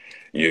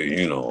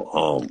 You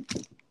know,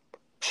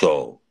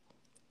 so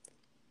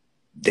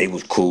they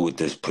was cool with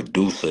this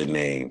producer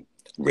named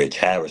Rich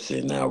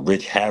Harrison. Now,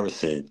 Rich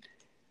Harrison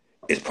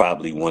is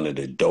probably one of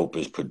the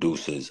dopest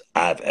producers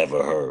I've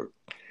ever heard.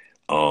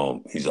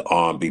 He's an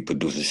R&B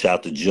producer.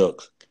 Shout to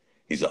Jux.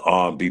 He's an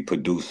R&B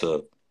producer.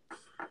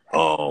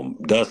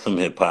 Does some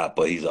hip hop,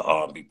 but he's an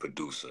R&B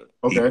producer.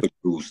 Okay.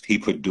 He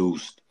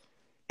produced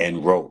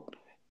and wrote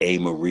A.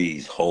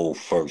 Marie's whole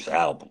first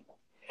album.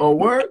 Oh,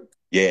 word?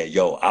 Yeah,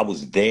 yo, I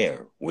was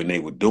there when they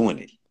were doing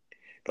it.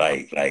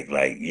 Like,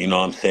 you know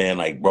what I'm saying?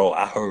 Like, bro,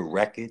 I heard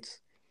records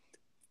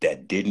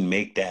that didn't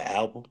make that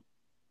album.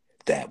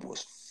 That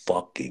was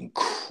fucking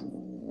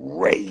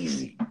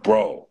crazy,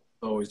 bro.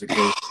 Always the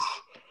case.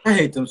 I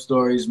hate them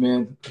stories,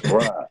 man.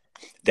 Bruh.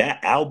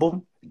 That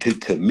album,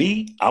 to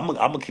me, I'm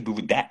gonna keep it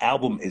with that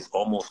album is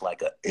almost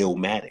like a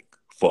Illmatic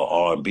for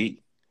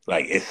R&B.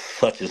 Like it's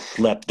such a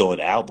slept on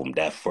album,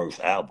 that first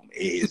album.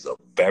 It is a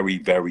very,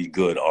 very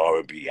good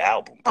R&B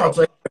album, Oh,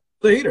 bro.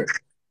 it's a heater.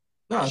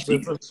 No,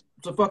 it's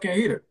a fucking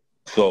heater.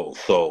 So,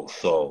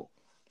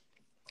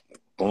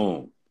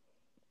 boom.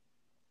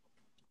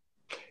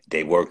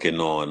 They working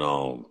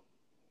on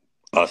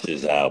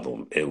Usher's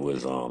album. It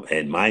was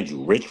and mind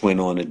you, Rich went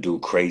on to do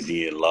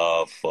Crazy in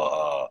Love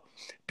for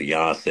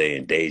Beyonce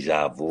and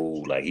Deja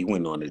Vu. Like he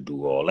went on to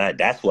do all that.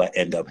 That's what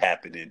ended up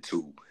happening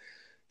to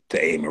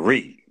A.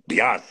 Marie,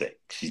 Beyonce.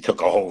 She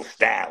took a whole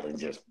style and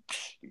just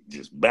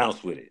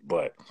bounced with it.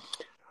 But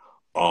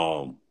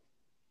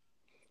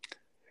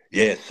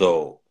yeah,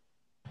 so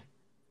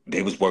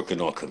they was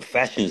working on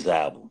Confessions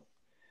album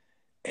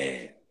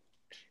and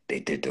they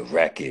did the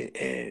record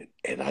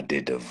and I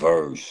did the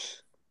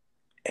verse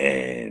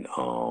and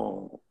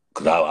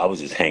cause I was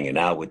just hanging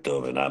out with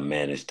them and I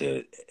managed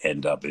to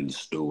end up in the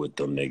stew with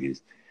them niggas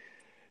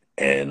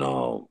and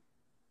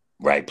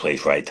right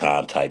place, right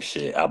time type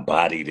shit. I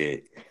bodied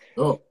it.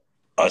 Oh.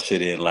 Usher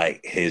didn't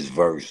like his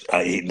verse.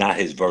 Not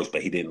his verse,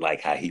 but he didn't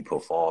like how he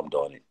performed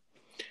on it.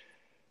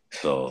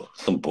 So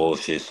some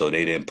bullshit. So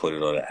they didn't put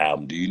it on the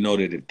album. Do you know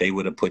that if they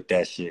would have put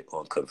that shit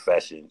on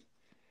Confessions,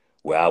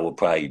 where I would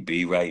probably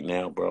be right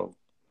now, bro?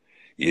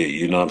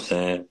 You know what I'm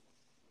saying?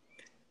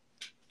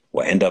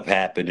 What ended up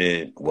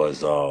happening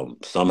was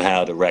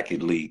somehow the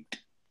record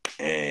leaked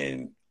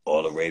and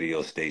all the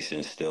radio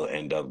stations still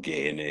end up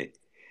getting it.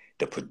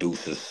 The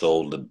producers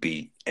sold the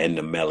beat and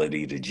the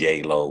melody to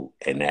J-Lo,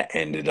 and that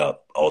ended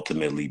up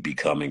ultimately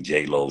becoming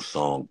J-Lo's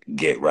song,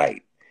 Get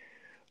Right.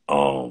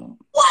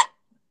 What?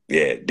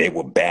 Yeah, they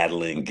were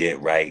battling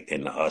Get Right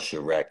and the Usher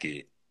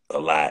record a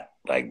lot,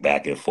 like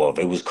back and forth.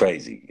 It was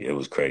crazy. It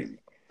was crazy.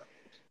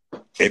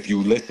 If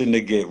you listen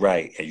to Get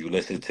Right and you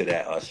listen to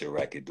that Usher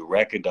record, the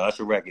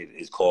Usher record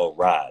is called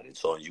Ride.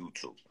 It's on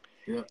YouTube.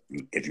 Yeah.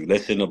 If you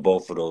listen to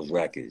both of those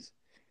records,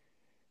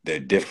 they're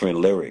different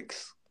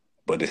lyrics,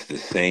 but it's the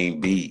same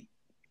beat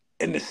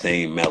and the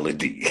same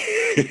melody.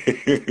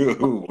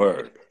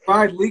 Word.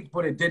 Pride leaked,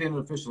 but it didn't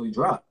officially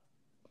drop.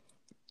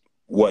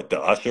 What, the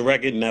Usher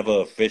record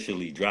never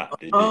officially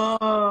dropped?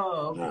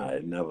 Oh, okay. Nah,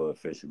 it never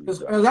officially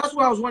dropped. That's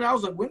what I was wondering. I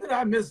was like, when did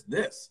I miss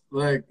this?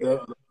 Like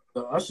the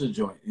Usher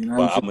joint, you know?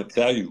 But I'm gonna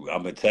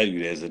tell you,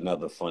 there's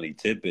another funny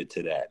tidbit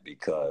to that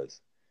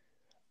because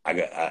I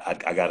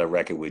got a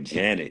record with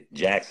Janet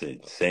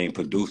Jackson, same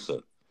producer.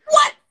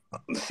 What?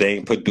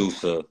 Same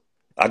producer.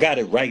 I got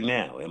it right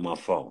now in my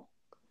phone.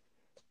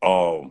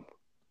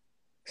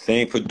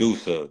 Same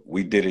producer.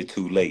 We did it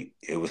too late.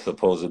 It was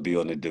supposed to be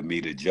on the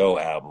Demeter Joe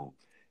album,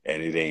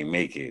 and it ain't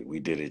make it. We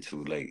did it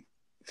too late.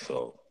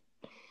 So,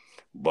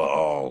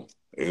 but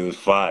it was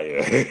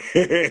fire.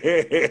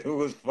 It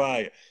was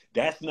fire.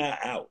 That's not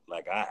out.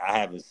 Like I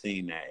haven't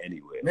seen that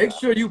anywhere. Make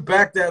sure you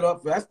back that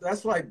up.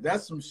 That's like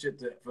that's some shit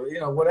that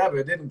whatever.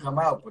 It didn't come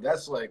out, but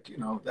that's like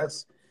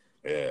that's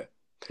yeah.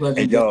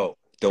 And yo,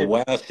 the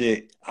wild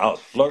shit. I was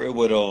flirting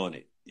with her on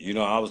it.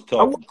 I was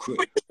talking.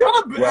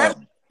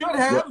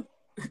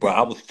 Bro,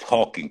 I was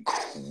talking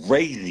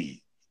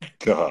crazy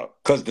to her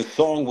because the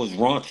song was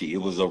raunchy. It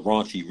was a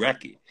raunchy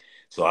record.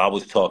 So I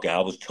was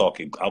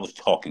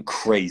talking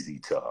crazy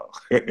to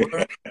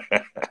her.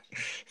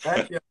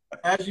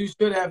 As you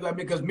should have. I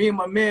mean, because me and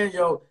my man,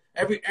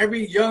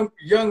 every young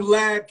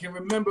lad can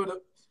remember the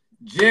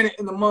Janet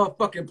and the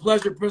motherfucking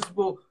Pleasure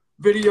Principle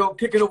video,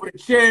 kicking over the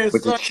chairs.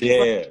 With the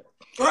chair.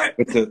 What?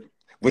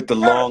 With the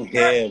long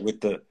hair, with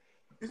the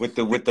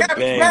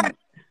bang.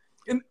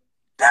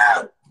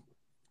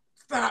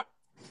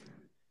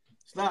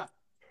 Stop.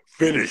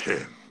 Finish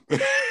him.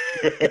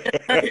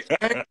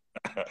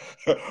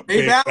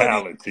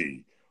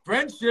 Fatality.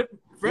 Friendship.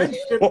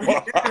 Basically,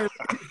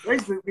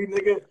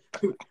 nigga,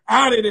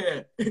 out of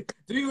there. Do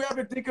you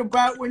ever think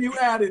about when you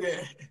out of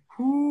there?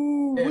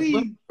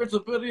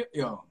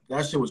 Yo,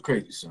 that shit was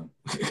crazy, son.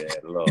 Yes,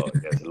 Lord.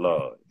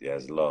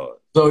 Yes, Lord.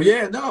 So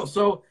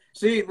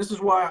see, this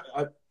is why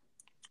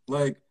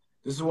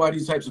this is why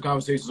these types of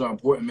conversations are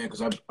important, man,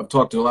 because I've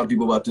talked to a lot of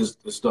people about this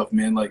stuff,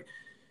 man. Like,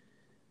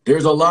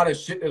 there's a lot of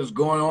shit that is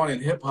going on in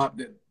hip-hop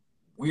that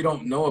we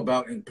don't know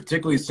about, and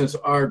particularly since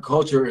our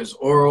culture is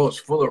oral, it's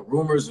full of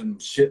rumors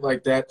and shit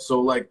like that. So,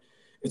 like,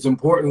 it's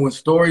important when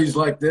stories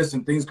like this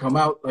and things come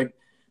out, like,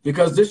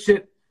 because this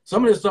shit,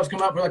 some of this stuff's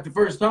come out for, like, the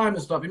first time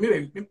and stuff.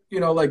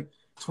 Like,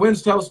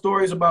 Twins tell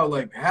stories about,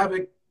 like,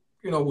 Havoc,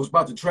 was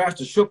about to trash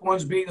the Shook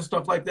Ones beat and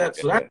stuff like that.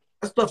 So that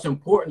stuff's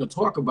important to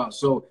talk about.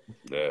 So,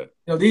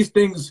 these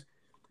things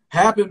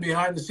happen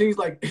behind the scenes.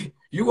 Like,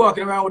 You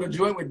walking around with a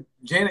joint with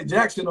Janet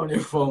Jackson on your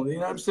phone. You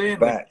know what I'm saying?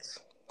 Like, Facts.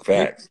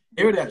 Facts.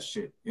 hear that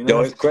shit. You know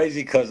Yo, it's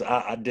crazy because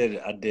I did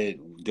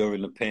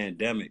during the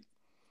pandemic.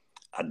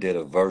 I did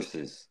a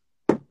versus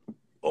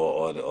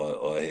or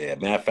here.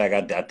 Matter of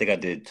fact, I think I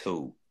did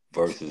 2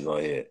 verses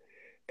on here,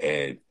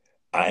 and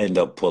I end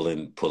up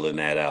pulling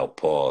that out.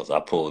 Pause. I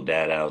pulled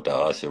that out, the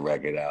Usher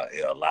record out.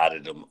 A lot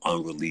of them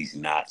unreleased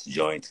Knots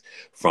joints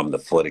from the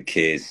For the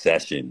Kids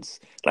sessions.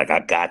 Like I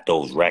got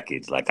those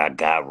records. Like I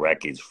got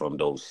records from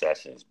those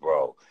sessions,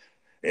 bro.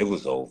 It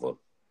was over.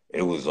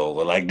 It was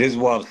over. Like this is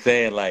what I'm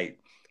saying. Like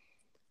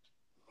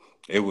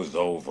it was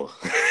over.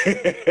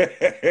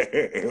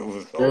 It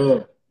was over.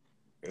 Yeah.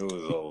 It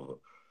was over.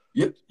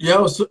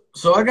 Yo,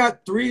 so I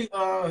got 3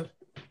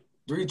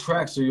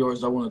 tracks of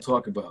yours I want to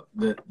talk about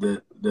that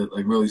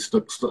like really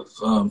stood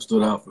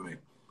out for me.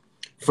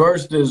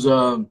 First is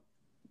the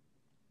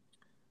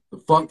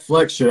Funk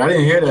Flex shit. I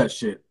didn't hear that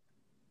shit.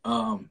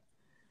 I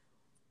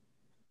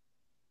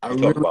You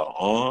talk about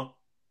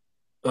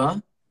huh?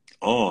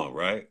 On,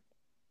 right?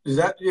 Is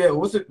that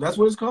what's it? That's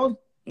what it's called?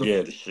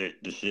 Yeah, the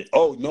shit.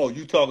 Oh no,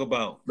 you talk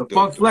about The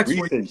Funk Flex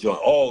recent joint.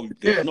 Oh, the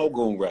Yeah. Snow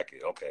Goon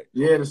record. Okay.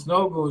 Yeah, the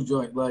Snow Goons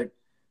joint. Like,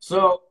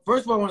 so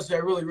first of all, I want to say I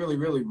really, really,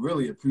 really,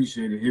 really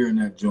appreciated hearing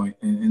that joint,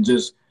 and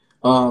just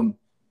second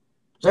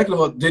of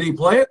all, did he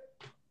play it?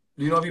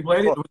 Do you know if he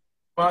played it? Did we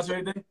sponsor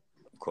anything?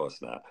 Of course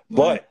not.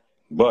 No.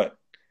 But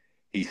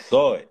he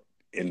saw it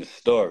in the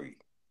story.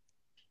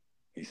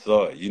 He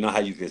saw it. You know how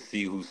you can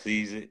see who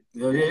sees it?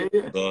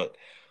 Yeah. But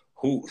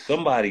who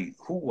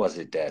was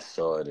it that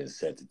saw it and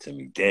sent it to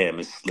me? Damn,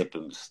 it's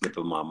slipping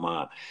my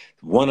mind.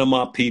 One of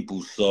my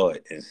people saw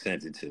it and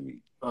sent it to me.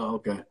 Oh,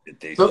 okay.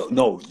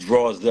 No,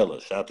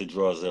 Drawzilla. Shout out to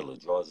Drawzilla.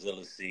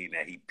 Drawzilla seen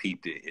that he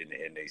peeped it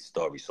in their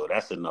story. So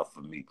that's enough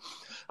for me.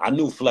 I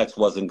knew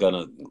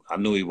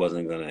he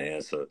wasn't gonna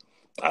answer.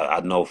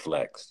 I know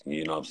Flex.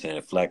 You know what I'm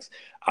saying? Flex,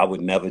 I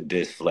would never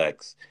diss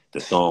Flex.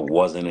 The song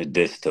wasn't a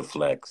diss to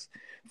Flex.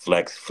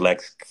 Flex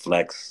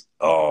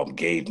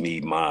gave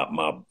me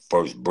my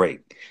first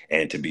break.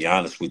 And to be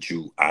honest with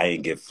you, I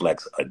ain't give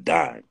Flex a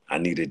dime. I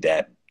needed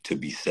that to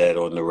be said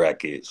on the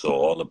record. So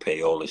all the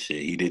payola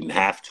shit, he didn't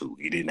have to.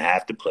 He didn't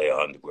have to play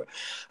underground.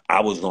 I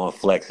was on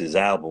Flex's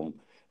album,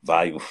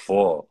 Volume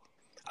 4.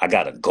 I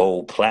got a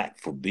gold plaque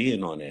for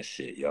being on that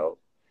shit, yo.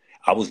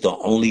 I was the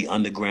only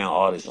underground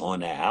artist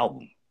on that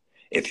album.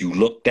 If you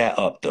look that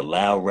up, the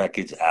Loud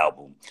Records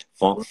album,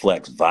 Funk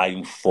Flex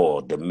Volume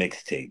 4, the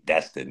mixtape,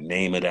 that's the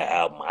name of the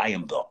album. I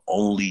am the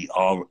only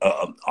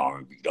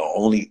R&B, the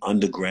only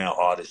underground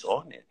artist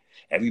on it.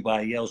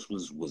 Everybody else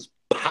was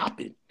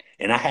popping.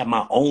 And I had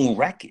my own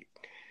record.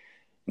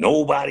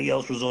 Nobody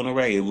else was on the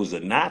record. It was a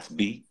Knots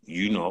beat,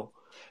 you know.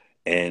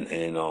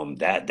 And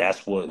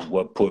that's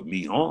what put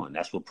me on.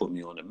 That's what put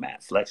me on the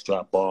map. Flex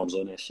drop bombs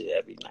on that shit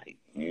every night,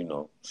 you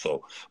know.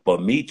 So,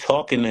 but me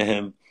talking to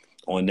him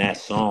on that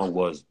song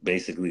was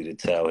basically to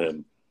tell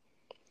him,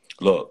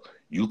 look,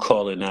 you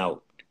calling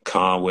out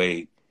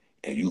Conway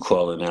and you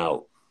calling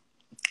out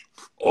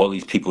all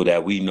these people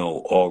that we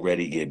know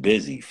already get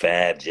busy.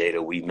 Fab,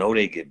 Jada, we know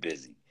they get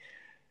busy.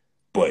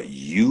 But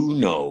you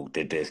know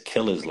that there's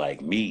killers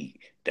like me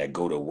that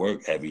go to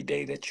work every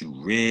day that you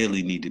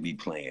really need to be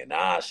playing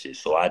our shit.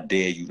 So I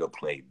dare you to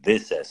play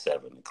this at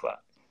 7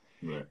 o'clock.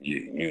 Right.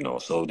 You know,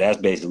 so that's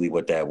basically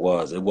what that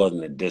was. It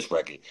wasn't a diss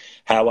record.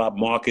 How I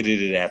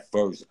marketed it at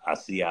first, I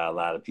see how a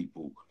lot of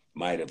people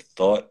might have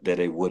thought that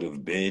it would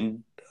have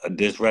been a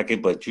diss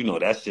record, but you know,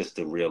 that's just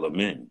the real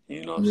men.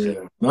 You know what I'm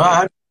saying?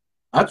 No,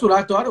 that's what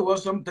I thought it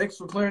was. Thanks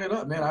for clearing it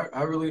up, man.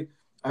 I really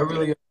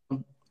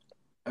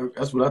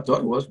that's what I thought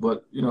it was,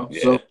 but you know,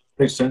 so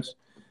makes sense.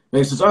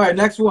 Makes sense. All right,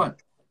 next one.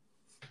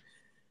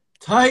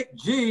 Tight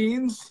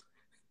jeans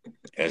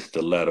and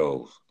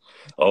stilettos.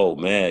 Oh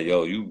man,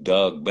 yo, you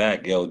dug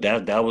back, yo.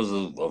 That was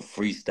a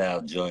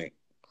freestyle joint.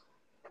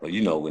 Well,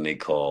 you know when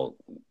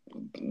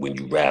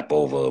you rap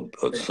over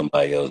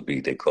somebody else's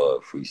beat, they call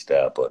it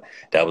freestyle. But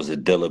that was a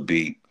Dilla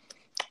beat,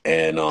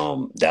 and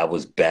that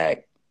was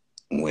back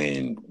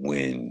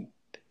when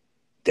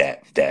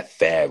that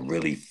fad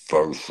really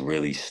first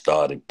really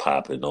started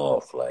popping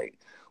off, like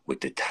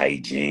with the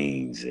tight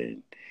jeans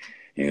and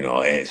you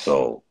know, and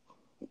so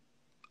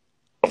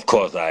of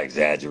course I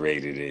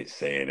exaggerated it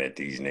saying that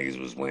these niggas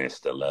was wearing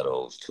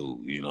stilettos too,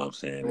 you know what I'm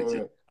saying? It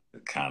just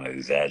kind of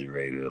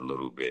exaggerated a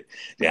little bit.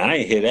 Yeah, I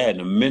ain't hear that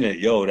in a minute.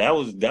 Yo, that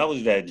was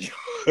that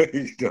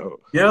joint though.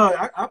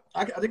 Yeah,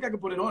 I think I can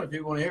put it on if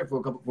you want to hear it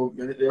for a couple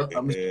minutes.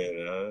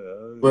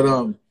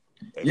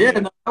 Yeah,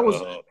 no, that was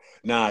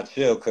nah,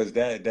 chill, cause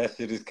that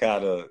shit is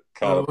kind of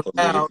wow.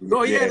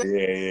 Oh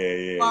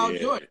yeah. Wild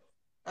joint.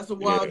 That's a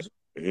wild joint.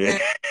 Yeah.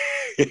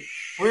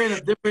 We're in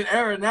a different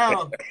era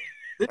now.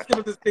 This could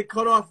have just been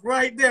cut off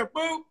right there.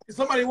 Boom.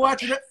 Somebody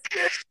watching that.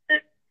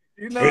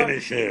 You know,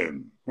 finish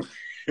him.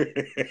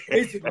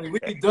 Basically, we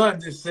be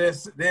done. Just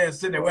there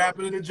sitting there. What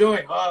happened to the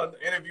joint? Oh,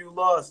 the interview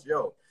lost,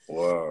 yo.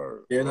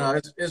 Word. You know,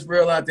 it's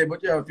real out there.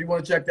 But yeah, if you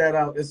want to check that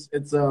out, it's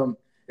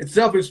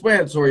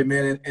self-explanatory,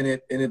 man, and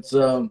it's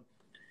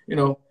you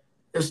know,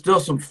 it's still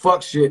some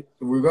fuck shit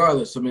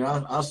regardless. I mean,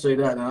 I'll say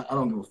that. And I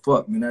don't give a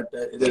fuck. I mean, that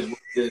it is what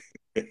it is.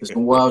 There's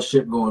some wild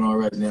shit going on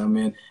right now,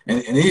 man.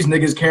 And these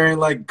niggas carrying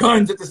like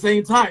guns at the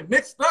same time.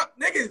 Mixed up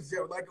niggas,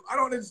 yo. Like, I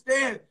don't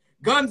understand.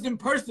 Guns and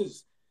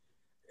purses.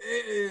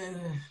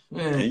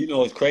 And you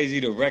know, it's crazy.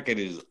 The record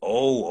is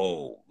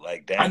old.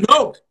 Like that. I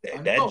know.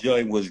 That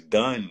joint was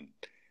done.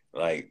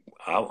 Like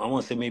I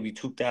want to say maybe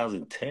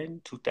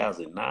 2010,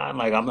 2009.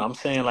 Like I'm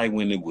saying, like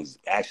when it was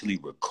actually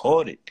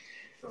recorded.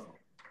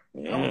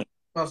 Yeah.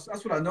 That's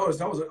what I noticed.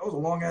 That was a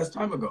long ass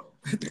time ago.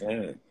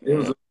 Yeah.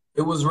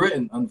 It was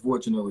written,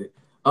 unfortunately.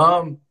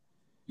 Yo,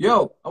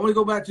 I want to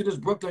go back to this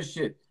Brooklyn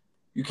shit.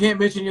 You can't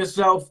mention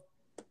yourself.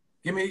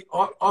 Give me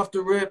off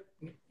the rip,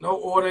 no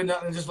order,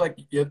 nothing. Just like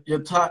your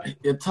top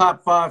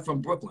 5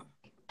 from Brooklyn.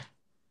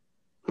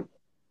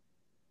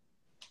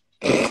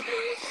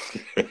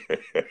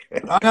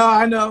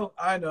 I know.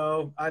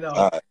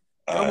 All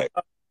right.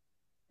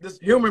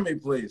 Just humor me,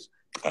 please.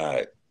 All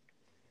right.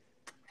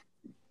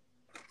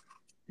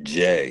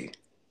 Jay,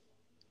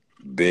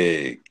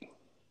 Big,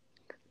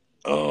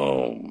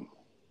 the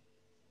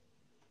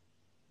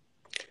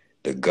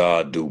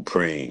God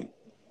Dupreme.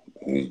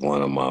 He's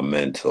one of my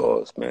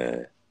mentors,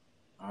 man.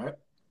 All right.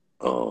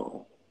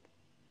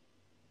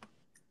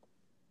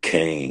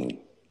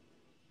 Kane.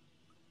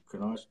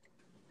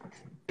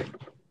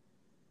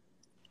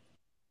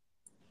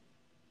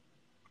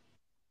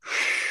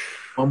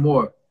 One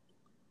more.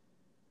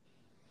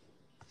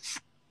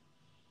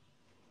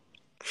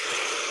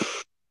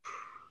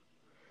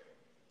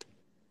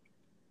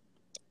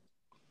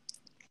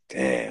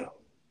 Damn.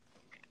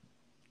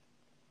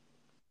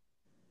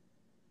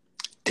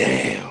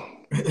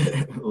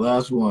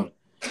 Last one.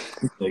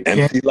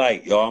 MC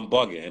Light. Yo, I'm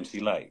bugging. MC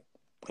Light.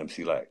 All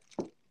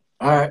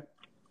right.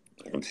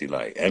 MC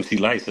Light. MC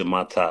Light's in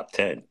my top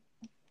 10.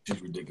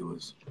 She's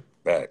ridiculous.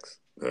 Facts.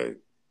 Right.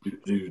 She's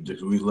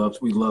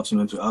ridiculous. We love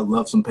some. I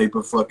love some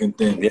Paper Fucking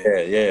Thin.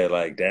 Yeah.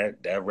 Like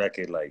that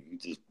record. Like you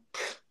just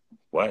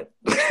what?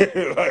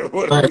 Like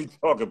what are we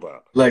talking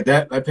about? Like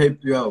that paper.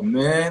 Yo,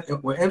 man.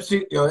 When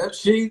MC,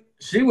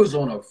 she was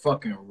on a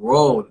fucking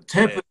roll.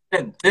 10%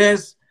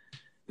 this.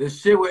 The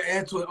shit with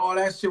Antoine, all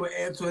that shit with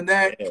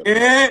Antoinette.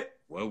 Yeah.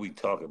 What are we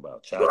talking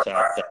about? Cha.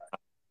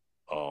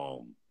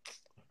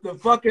 The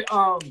fucking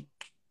was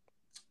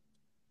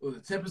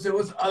it 10%?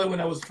 What's the other one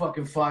that was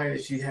fucking fire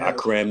that she had? I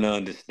cram to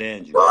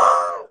understand you.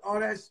 All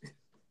that shit.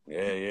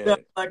 Yeah.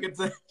 Like it's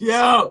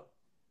yo.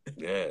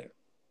 Yeah.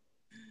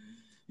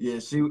 Yeah,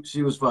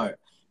 she was fired.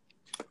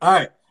 All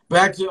right,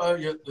 back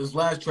to this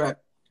last track.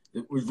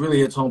 It really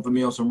hits home for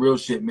me on some real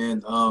shit,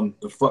 man.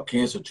 The Fuck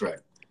Cancer track.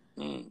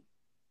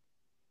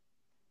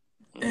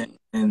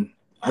 And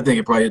I think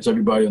it probably hits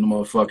everybody on the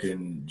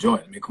motherfucking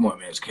joint. I mean, come on,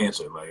 man, it's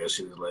cancer. Like that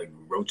shit is like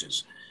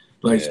roaches.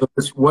 Like so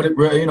it's what it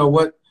really,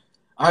 what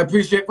I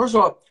appreciate. First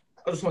of all,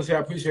 I just want to say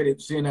I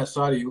appreciate seeing that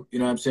side of you. You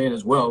know what I'm saying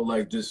as well.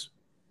 Like just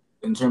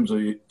in terms of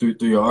through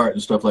your art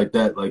and stuff like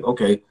that. Like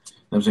okay, you know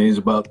what I'm saying it's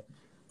about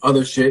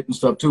other shit and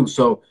stuff too.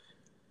 So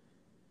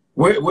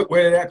where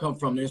did that come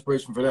from? The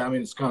inspiration for that? I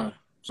mean, it's kind of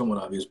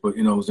somewhat obvious, but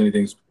was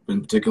anything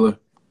in particular?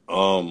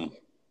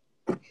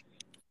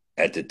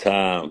 At the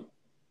time,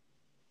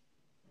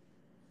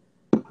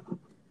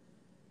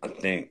 I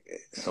think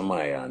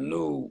somebody I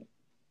knew,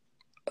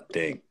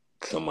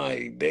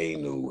 somebody they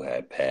knew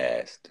had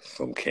passed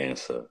from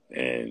cancer,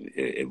 and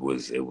it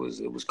was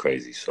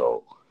crazy.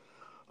 So,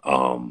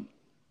 I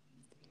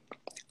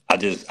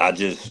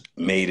just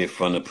made it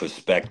from the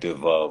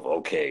perspective of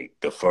okay,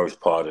 the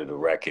first part of the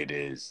record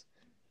is,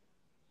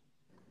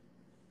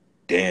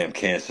 damn,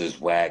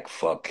 cancer's whack,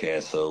 fuck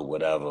cancer,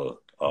 whatever.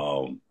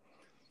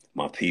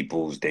 My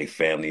people's, they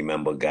family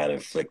member got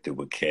inflicted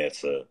with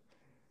cancer.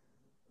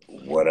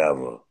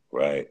 Whatever,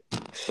 right?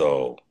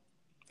 So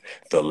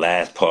the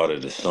last part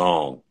of the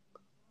song,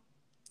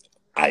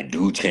 I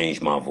do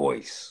change my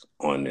voice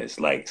on this,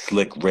 like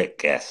Slick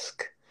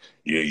Rick-esque.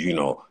 You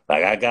know,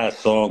 like I got a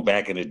song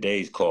back in the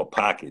days called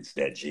Pockets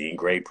that Jean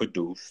Grae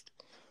produced,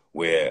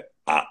 where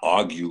I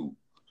argue.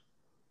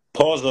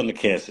 Pause on the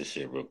cancer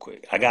shit real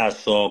quick. I got a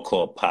song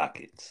called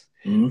Pockets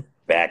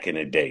back in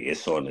the day.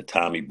 It's on the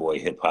Tommy Boy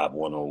Hip Hop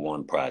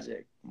 101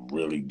 project.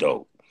 Really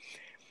dope.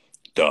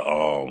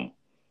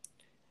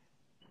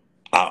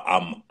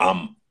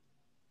 I'm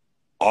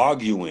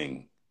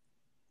arguing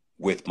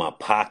with my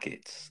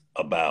pockets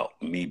about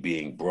me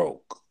being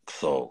broke.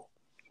 So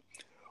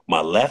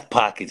my left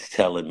pocket's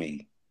telling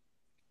me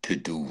to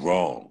do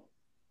wrong.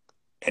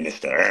 And it's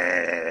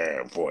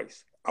the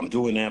voice. I'm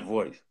doing that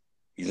voice.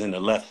 He's in the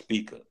left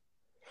speaker.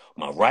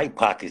 My right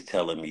pocket's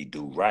telling me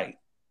do right.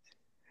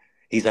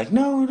 He's like,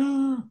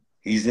 no.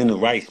 He's in the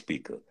right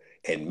speaker.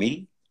 And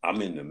me,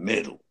 I'm in the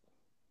middle.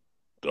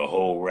 The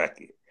whole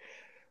record.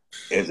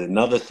 There's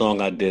another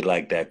song I did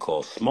like that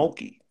called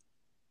Smokey.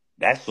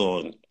 That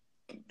song,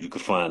 you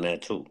can find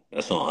that too.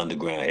 That's on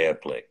Underground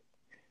Airplay.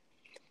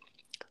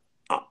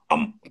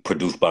 I'm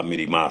produced by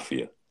Midi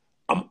Mafia.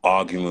 I'm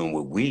arguing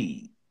with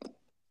weed.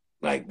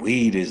 Like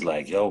weed is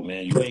like, yo,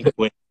 man, you ain't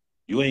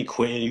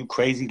quitting. You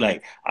crazy.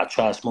 Like I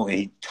try smoking,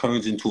 he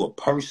turns into a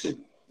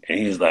person. And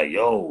he was like,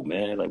 yo,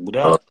 man, like, what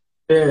Oh, up?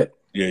 yeah.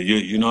 Yeah,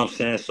 you know what I'm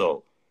saying?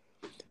 So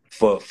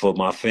for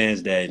my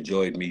fans that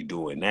enjoyed me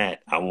doing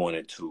that, I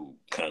wanted to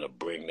kind of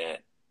bring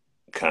that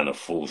kind of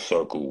full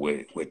circle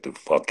with the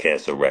Fuck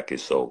Cancer record.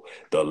 So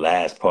the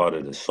last part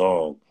of the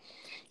song,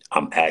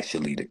 I'm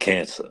actually the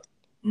cancer.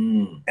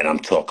 Mm. And I'm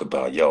talking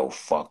about, yo,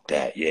 fuck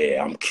that.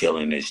 Yeah, I'm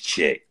killing this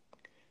chick.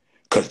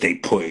 Cause they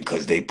putting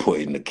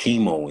the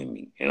chemo in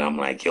me. And I'm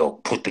like, yo,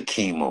 put the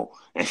chemo.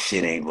 And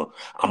shit ain't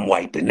I'm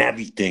wiping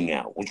everything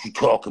out. What you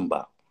talking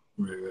about?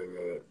 Right, right,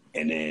 right.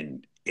 And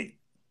then it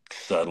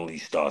suddenly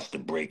starts to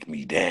break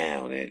me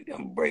down, and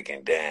I'm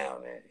breaking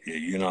down, and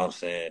you know what I'm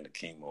saying, the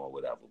chemo or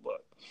whatever.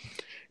 But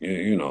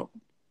you know,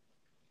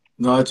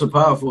 No, it's a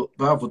powerful,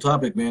 powerful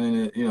topic, man,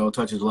 and it,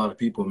 touches a lot of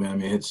people, man. I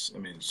mean,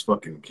 it's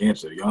fucking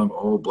cancer, young,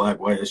 old, black,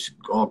 white,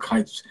 all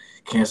kinds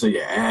of cancer,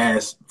 your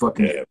ass,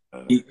 fucking,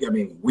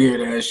 yeah.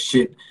 weird ass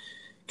shit.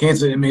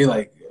 Cancer, I mean,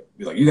 like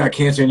you got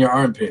cancer in your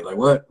armpit, like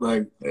what,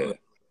 Yeah.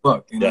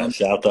 fuck, you know what I mean?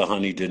 Shout out to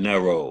Honey De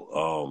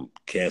Niro,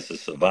 cancer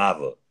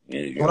survivor.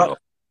 You Shout out, know,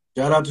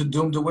 shout out to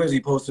Doom DeWiz, he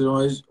posted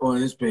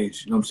on his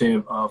page, you know what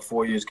I'm saying?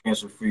 4 years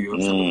cancer free or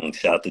something.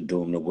 shout out to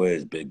Doom the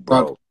Wiz, big Shout,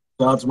 bro.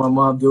 shout out to my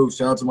mom, dude.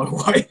 Shout out to my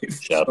wife.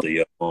 Shout out to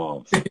your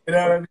moms, You know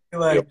what I mean? your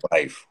Like,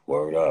 wife.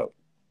 Word up.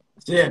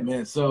 yeah,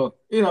 man. So,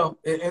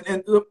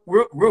 and look,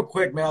 real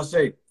quick, man, I'll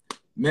say,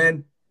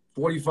 men,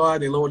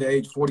 45, they lower the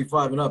age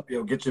 45 and up.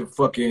 Get your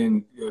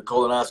fucking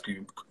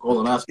colonoscopy.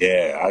 Colonoscopy.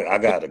 Yeah, I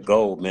gotta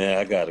go, man.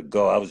 I gotta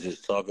go. I was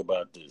just talking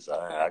about this.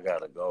 I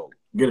gotta go.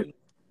 Get it.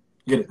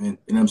 Get it, man.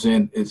 You know what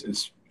I'm saying?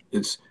 It's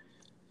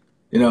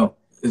you know,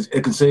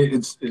 it can say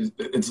it's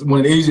one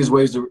of the easiest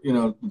ways to,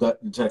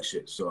 detect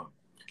shit. So,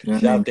 you know what I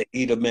Shout mean? to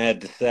Eat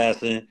Mad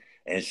Assassin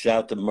and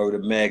shout to Murder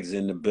Mags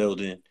in the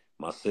building.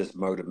 My sis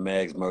Murder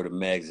Mags. Murder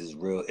Mags is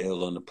real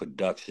ill on the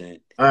production.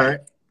 All right.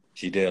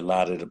 She did a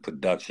lot of the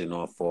production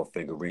on Four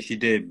Finger Ring. She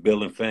did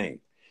Bill and Fame.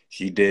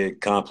 She did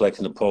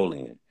Complex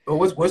Napoleon. Oh,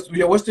 what's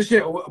the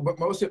shit?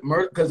 What's it?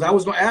 Because I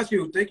was gonna ask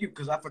you. Thank you,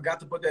 because I forgot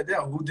to put that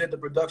down. Who did the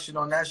production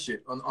on that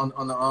shit on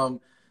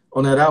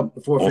that album?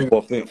 Four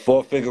On Finger.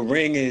 Four Finger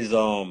Ring is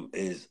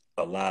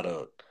a lot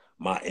of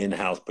my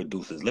in-house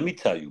producers. Let me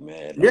tell you,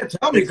 man, Yeah, like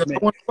tell me, six because man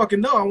I want to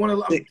fucking know. I want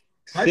to. I'm six,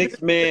 typing.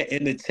 six man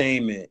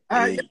entertainment All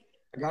right, is yeah,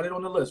 I got it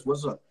on the list.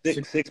 What's up?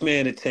 six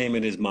man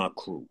entertainment is my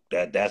crew.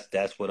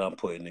 That's what I'm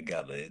putting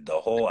together. The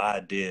whole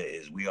idea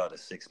is we are the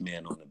six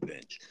man on the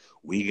bench.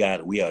 We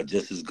are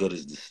just as good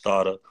as the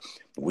starter.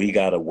 We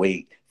gotta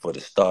wait for the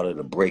starter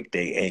to break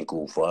their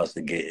ankle for us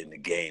to get in the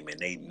game, and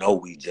they know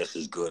we just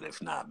as good,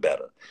 if not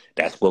better.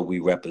 That's what we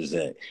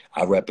represent.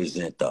 I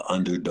represent the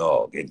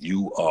underdog. If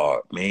you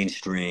are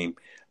mainstream,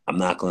 I'm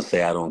not gonna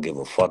say I don't give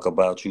a fuck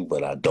about you,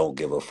 but I don't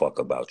give a fuck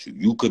about you.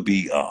 You could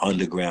be an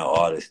underground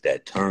artist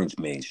that turns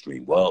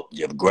mainstream. Well,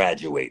 you've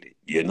graduated.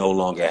 You no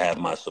longer have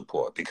my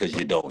support because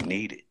you don't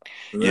need it.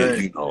 Right.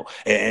 You know,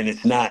 and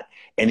it's not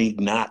any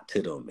knock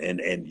to them.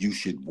 And you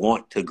should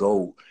want to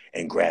go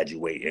and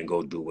graduate and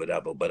go do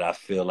whatever. But I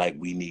feel like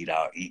we need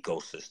our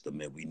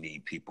ecosystem, and we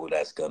need people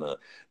that's gonna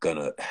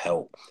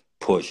help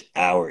push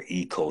our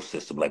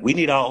ecosystem. Like we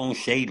need our own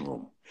shade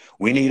room.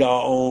 We need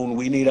our own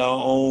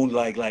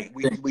like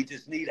we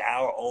just need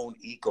our own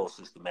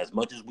ecosystem. As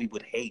much as we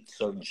would hate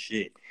certain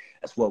shit,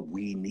 that's what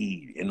we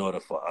need in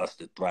order for us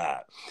to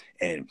thrive.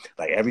 And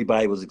like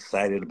everybody was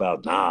excited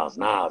about Nas.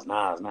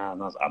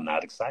 I'm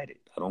not excited.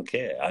 I don't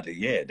care.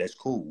 Yeah, that's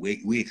cool.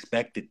 We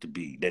expect it to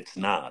be. That's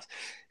Nas.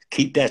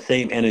 Keep that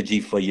same energy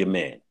for your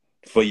man.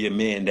 For your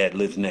man that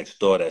lives next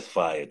door, that's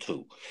fire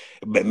too.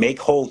 But make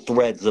whole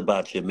threads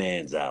about your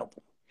man's album.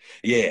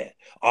 Yeah,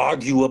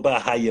 argue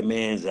about how your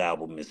man's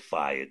album is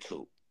fire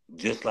too.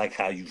 Just like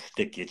how you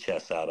stick your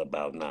chest out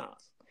about Nas.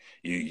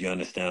 You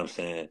understand what I'm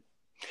saying?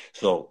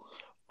 So,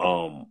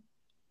 um,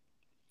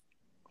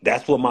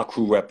 that's what my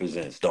crew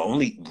represents. The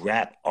only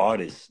rap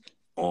artist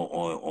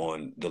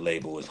on the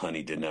label is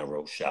Honey De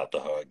Niro. Shout to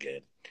her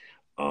again.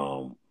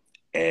 Um,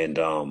 and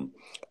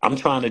I'm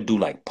trying to do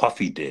like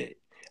Puffy did.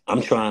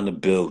 I'm trying to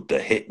build the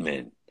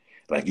Hitmen.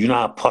 Like you know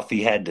how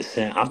Puffy had the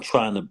sound. I'm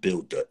trying to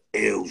build the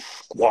ill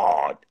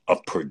squad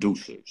of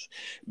producers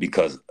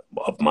because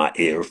of my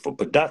ear for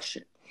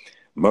production.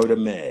 Murder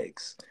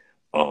Mags,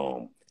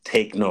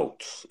 Take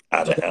Notes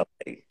out So of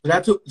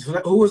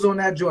LA. who was on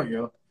that joint,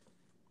 yo?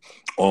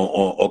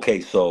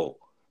 Okay, so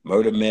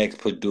Murder Mags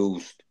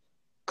produced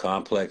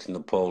Complex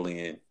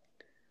Napoleon,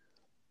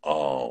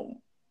 um,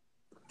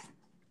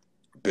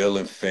 Bill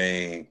and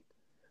Fame,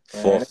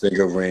 All Four right.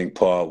 Finger Ring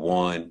Part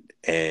One,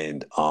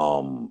 and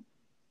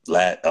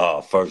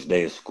First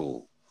Day of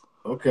School.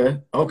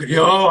 Okay. Okay.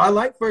 Yo, I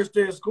like First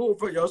Day of School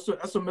for yo.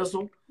 That's a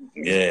missile.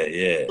 That's Yeah,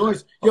 yeah. a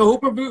nice. Yo, who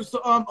produced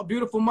A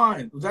Beautiful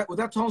Mind? Was that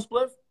Tone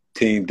Spliff?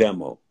 Team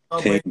Demo.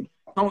 Okay. Team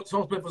Tone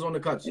Spliff was on the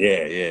cuts.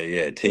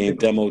 yeah. Team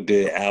Demo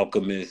did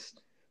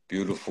Alchemist,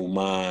 Beautiful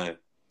Mind.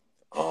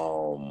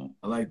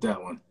 I like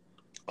that one.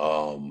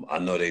 I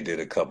know they did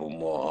a couple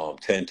more.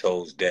 Ten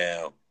Toes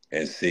Down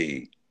and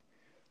See.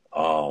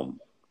 Um,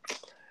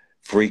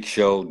 Freak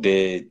Show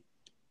did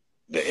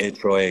the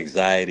intro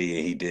Anxiety,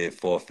 and he did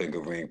Four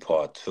Finger Ring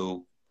Part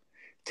Two.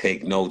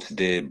 Take Notes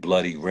did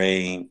Bloody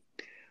Rain.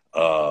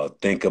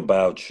 Think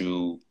About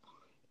You.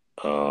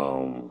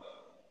 I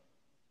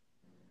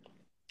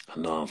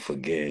know I'm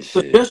forgetting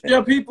So shit. just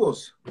your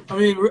peoples.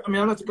 I'm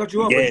not to cut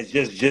you off, Yeah, but it's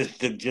just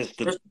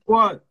just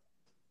squad.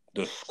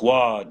 the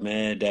squad,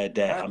 man. That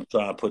That, I'm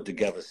trying to put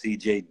together.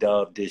 CJ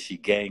Dub,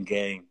 Dishy Gang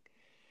Gang.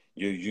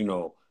 You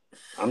know,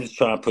 I'm just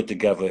trying to put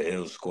together an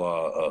ill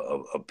squad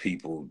of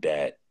people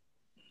that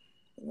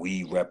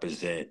we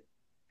represent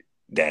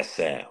that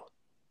sound.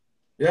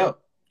 yeah,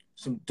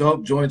 some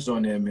dope joints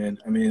on there, man.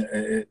 I mean,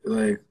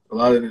 like a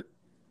lot of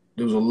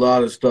there was a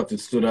lot of stuff that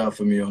stood out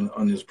for me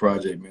on this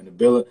project, man. The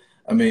bill,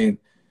 I mean,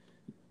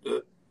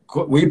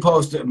 we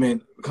posted. I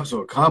mean,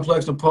 so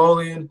Complex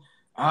Napoleon,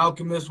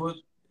 Alchemist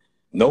was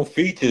No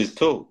features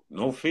too.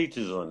 No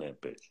features on that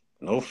bitch.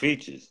 No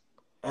features.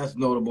 that's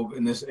notable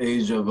in this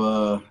age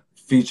of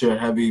feature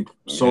heavy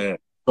Yeah.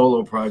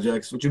 solo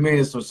projects. What you mean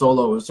it's a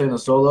solo? It's saying a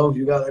solo?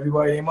 You got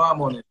everybody and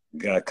mom on it.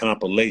 Got a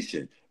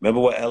compilation. Remember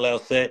what LL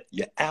said?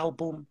 Your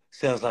album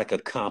sounds like a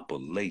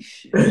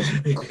compilation.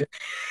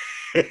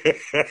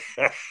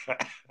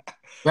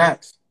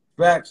 Facts,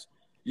 facts.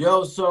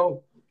 Yo,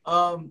 so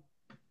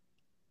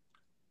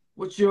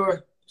what's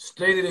your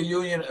State of the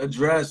Union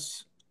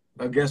address?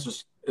 I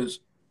guess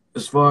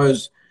as far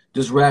as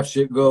this rap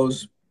shit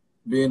goes,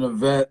 being a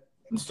vet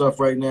and stuff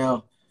right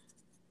now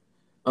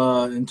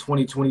in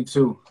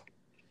 2022.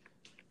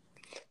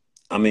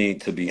 I mean,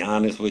 to be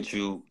honest with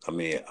you, I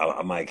mean,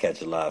 I might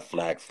catch a lot of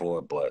flack for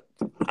it, but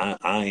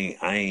I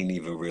ain't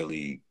even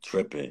really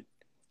tripping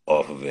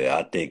off of it.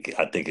 I think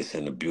it's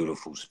in a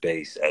beautiful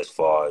space as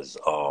far as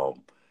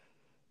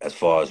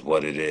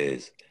what it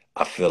is.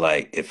 I feel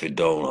like if it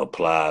don't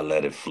apply,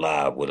 let it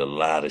fly with a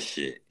lot of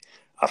shit.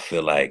 I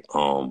feel like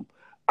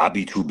I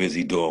be too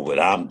busy doing what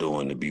I'm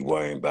doing to be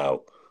worrying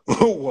about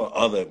what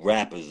other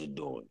rappers are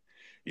doing.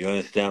 You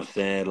understand what I'm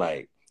saying?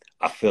 Like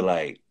I feel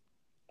like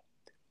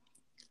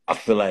I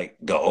feel like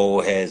the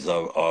old heads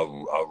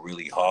are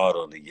really hard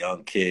on the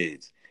young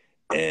kids,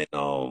 and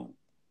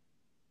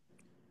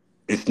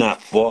it's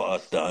not for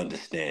us to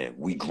understand.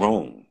 We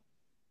grown.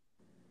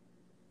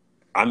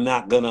 I'm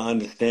not gonna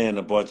understand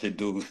a bunch of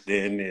dudes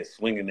standing there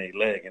swinging their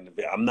leg in the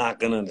bed. I'm not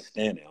gonna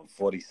understand it. I'm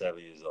 47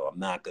 years old. I'm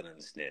not gonna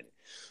understand it.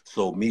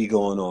 So me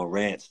going on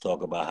rants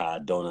talk about how I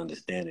don't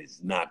understand it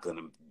is not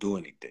gonna do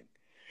anything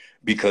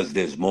because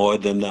there's more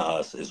than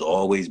us. There's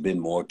always been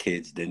more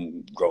kids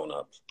than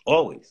grown-ups.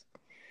 Always.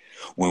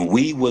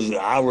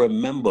 I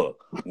remember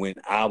when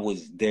I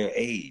was their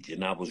age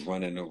and I was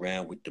running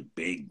around with the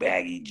big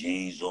baggy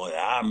jeans on.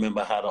 I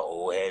remember how the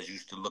old heads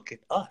used to look at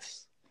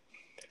us.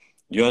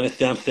 You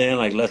understand what I'm saying?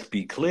 Like, let's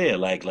be clear.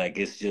 Like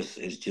it's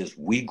just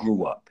we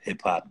grew up.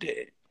 Hip hop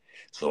did.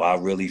 So I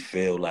really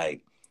feel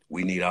like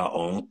we need our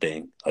own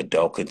thing.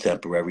 Adult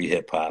contemporary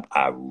hip hop.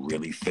 I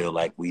really feel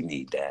like we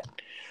need that.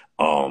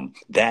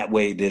 That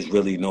way there's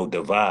really no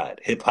divide.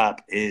 Hip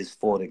hop is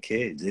for the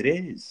kids. It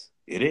is.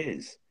 It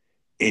is.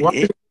 It Why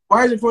is.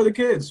 why is it for the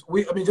kids?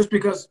 Just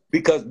because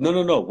Because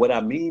no. What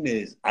I mean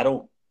is I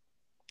don't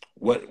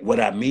what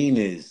I mean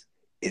is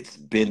it's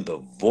been the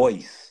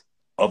voice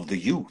of the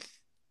youth.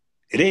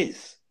 It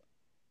is.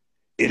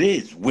 It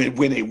is.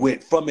 When it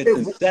went from its it,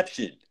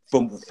 inception,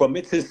 from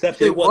its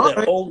inception, it it wasn't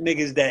was, old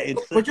niggas that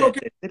but your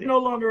kids that did it. no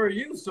longer a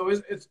youth, so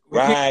it's we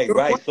can't.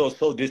 Right, right.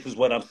 So this is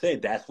what I'm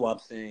saying. That's what I'm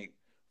saying.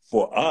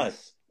 For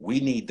us,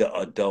 we need the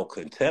adult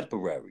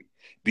contemporary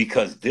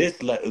because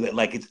this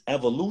like it's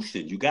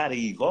evolution. You got to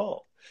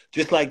evolve.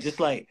 Just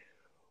like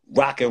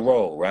rock and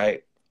roll,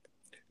 right?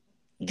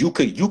 You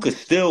could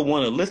still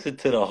want to listen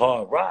to the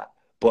hard rock,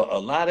 but a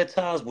lot of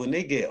times when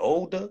they get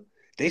older,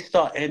 they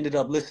start ended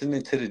up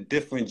listening to the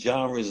different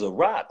genres of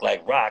rock,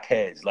 like rock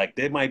heads. Like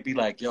they might be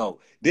like, "Yo,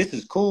 this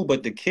is cool,"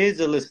 but the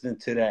kids are listening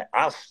to that.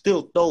 I'll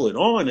still throw it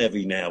on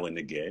every now and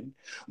again,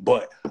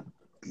 but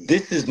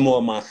this is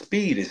more my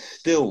speed. It's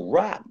still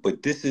rock,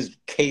 but this is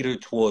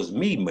catered towards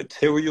me,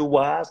 material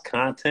wise,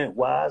 content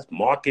wise,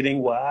 marketing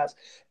wise.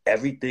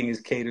 Everything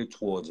is catered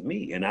towards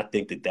me, and I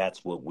think that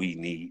that's what we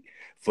need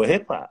for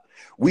hip hop.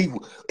 We,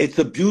 it's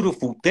a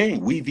beautiful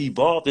thing. We've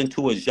evolved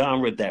into a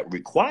genre that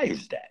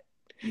requires that.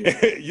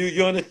 Yeah.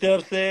 You understand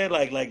what I'm saying?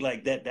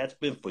 Like that. That's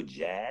been for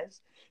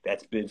jazz.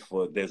 That's been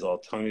for there's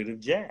alternative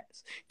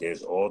jazz.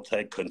 There's all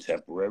type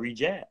contemporary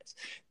jazz.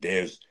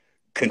 There's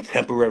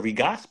contemporary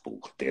gospel.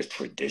 There's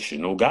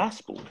traditional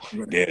gospel.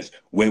 Right. There's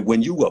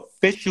when you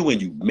official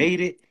and you made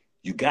it,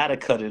 you gotta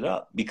cut it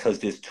up because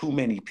there's too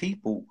many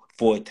people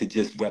for it to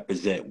just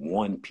represent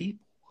one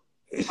people.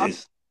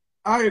 It's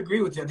I agree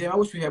with you. Damn, I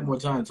wish we had more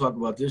time to talk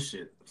about this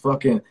shit.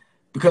 Fucking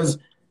because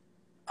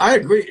I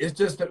agree. It's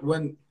just that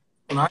when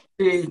I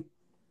see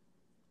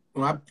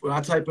when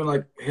I type in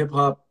like hip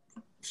hop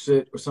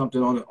shit or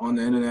something on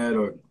the internet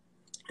or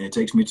and it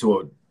takes me to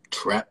a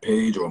trap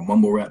page or a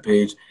mumble rap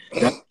page,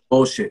 that's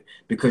bullshit.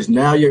 Because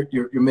now you're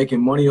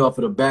making money off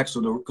of the back.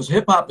 So because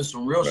hip hop is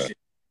some real right. shit.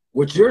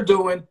 What you're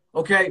doing,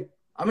 okay,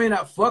 I may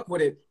not fuck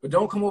with it, but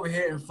don't come over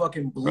here and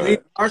fucking bleed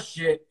Right. our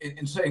shit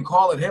and say and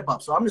call it hip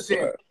hop. So I'm just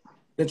saying Right.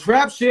 the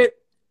trap shit,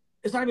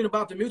 it's not even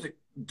about the music.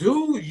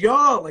 do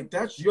y'all, like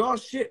that's your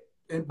shit,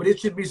 but it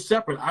should be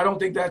separate. I don't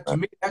think that, to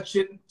me, that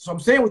shit. So I'm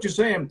saying what you're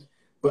saying,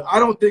 but I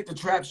don't think the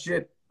trap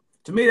shit.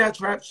 To me, that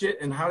trap shit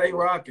and how they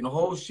rock and the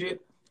whole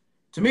shit.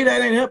 To me,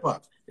 that ain't hip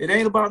hop. It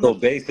ain't about. So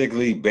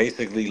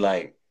basically,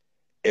 like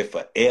if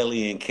an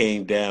alien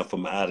came down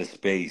from outer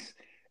space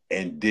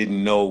and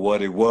didn't know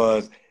what it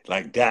was,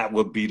 like that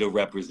would be the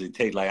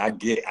representation. Like I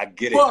get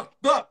it.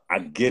 Fucked up. I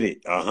get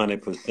it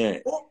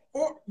 100%.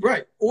 Or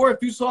right. Or if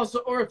you saw,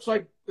 or it's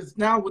like it's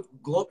now with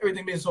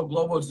everything being so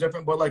global, it's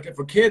different. But like if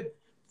a kid,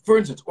 for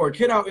instance, or a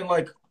kid out in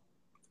like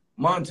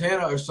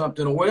Montana or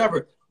something or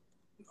whatever,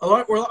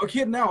 or a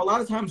kid now, a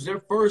lot of times their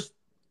first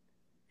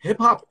hip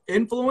hop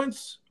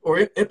influence or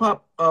hip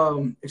hop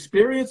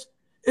experience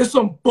is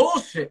some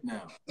bullshit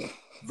now.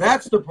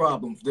 That's the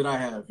problem that I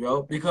have,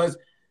 yo. Because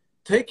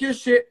take your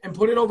shit and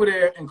put it over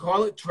there and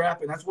call it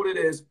trap, and that's what it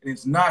is. And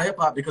it's not hip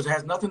hop because it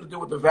has nothing to do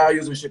with the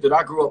values and shit that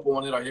I grew up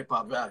on that are hip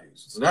hop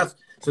values. So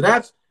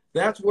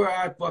that's where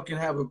I fucking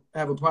have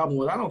a problem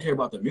with. I don't care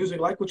about the music,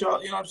 like what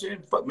y'all, you know what I'm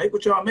saying? Fuck, make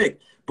what y'all make.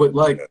 But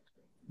like,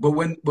 but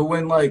when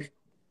like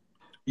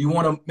you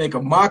want to make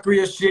a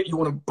mockery of shit, you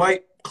want to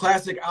bite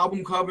classic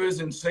album covers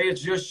and say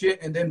it's your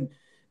shit, and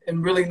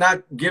really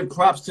not give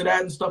props to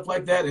that and stuff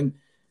like that, and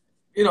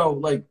you know,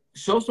 like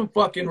show some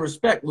fucking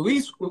respect.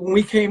 Luis, when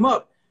we came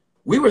up,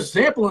 we were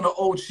sampling the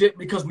old shit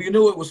because we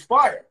knew it was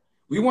fire.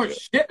 We weren't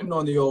shitting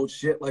on the old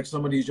shit like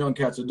some of these young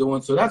cats are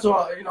doing. So that's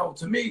all, you know,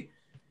 to me,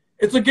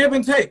 it's a give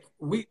and take.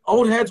 We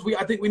old heads,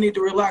 I think we need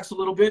to relax a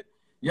little bit.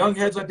 Young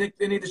heads, I think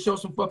they need to show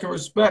some fucking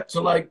respect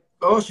to like,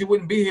 oh, she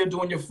wouldn't be here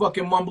doing your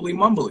fucking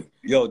mumbly.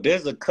 Yo,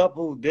 there's a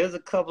couple of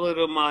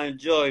them I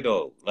enjoy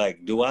though.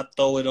 Like, do I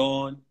throw it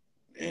on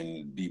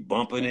and be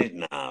bumping it?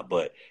 Nah,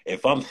 but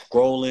if I'm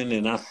scrolling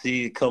and I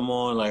see it come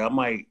on, like I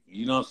might,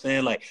 you know what I'm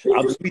saying? Like,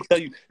 let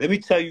me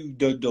tell you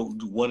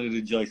the one of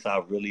the joints I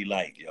really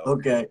like, yo.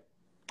 Okay.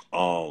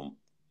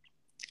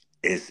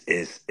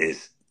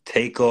 It's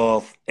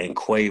Takeoff and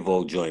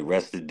Quavo joint,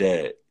 Rest the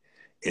Dead.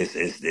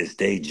 It's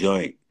they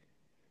joint.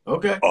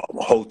 Okay.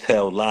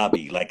 Hotel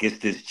lobby, like it's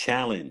this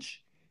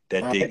challenge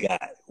that they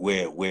got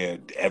where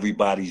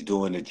everybody's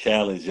doing the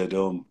challenge of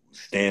them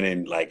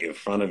standing like in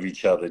front of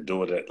each other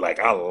doing it. Like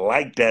I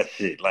like that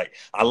shit. Like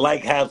I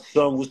like how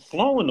some was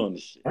flowing on the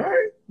shit. All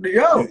right,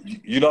 yo.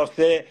 You know what I'm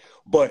saying?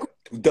 But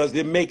does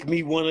it make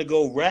me want to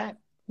go rap?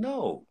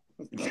 No.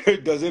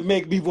 Does it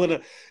make me want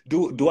to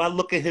do I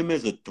look at him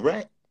as a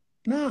threat?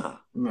 Nah.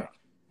 No.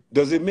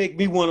 Does it make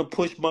me want to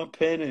push my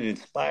pen and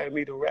inspire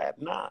me to rap?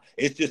 Nah.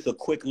 It's just a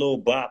quick little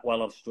bop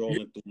while I'm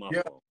strolling through my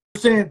phone.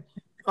 I'm saying,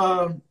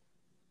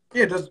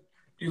 does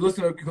you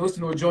listen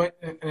to a joint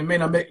and it may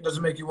not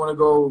doesn't make you want to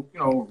go, you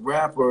know,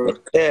 rap or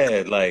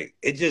like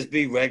it just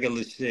be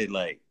regular shit.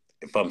 Like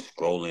if I'm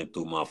scrolling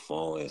through my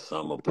phone and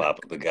something will pop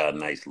up, it got a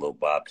nice little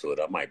bop to it,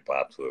 I might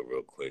bop to it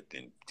real quick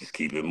and just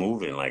keep it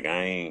moving. Like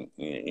I ain't,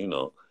 you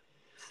know,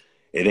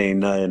 it ain't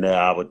nothing that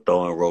I would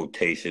throw in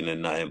rotation or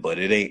nothing, but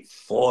it ain't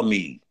for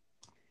me.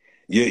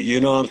 You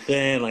know what I'm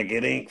saying? Like,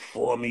 it ain't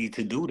for me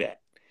to do that.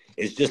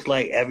 It's just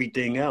like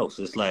everything else.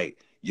 It's like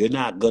you're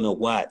not going to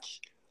watch,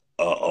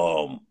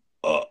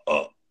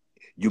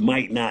 you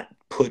might not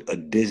put a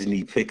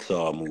Disney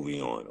Pixar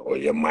movie on, or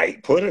you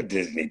might put a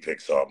Disney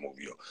Pixar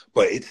movie on,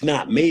 but it's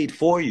not made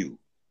for you.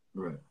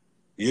 Right.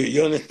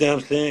 You understand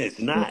what I'm saying? It's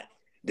not.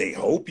 They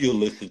hope you'll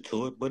listen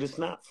to it, but it's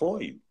not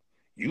for you.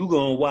 You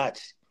going to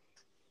watch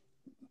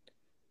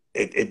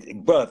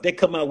bro, if they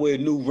come out with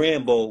a new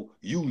Rambo,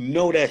 you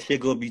know that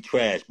shit gonna be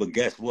trash. But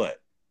guess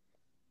what?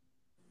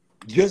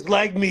 Just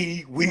like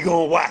me, we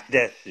gonna watch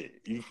that shit.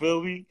 You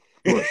feel me?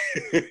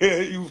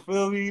 You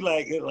feel me?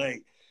 Like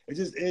it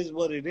just is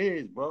what it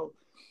is, bro.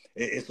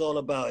 It's all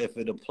about if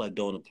it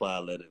don't apply,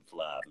 let it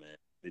fly, man.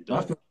 It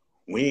don't.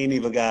 We ain't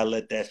even gotta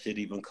let that shit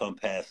even come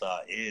past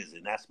our ears,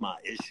 and that's my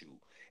issue.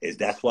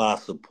 That's why I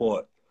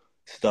support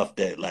stuff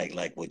that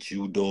like what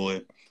you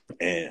doing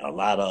and a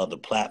lot of other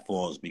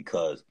platforms,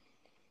 because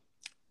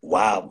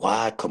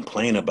why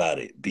complain about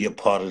it? Be a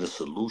part of the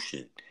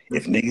solution.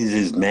 If niggas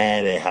is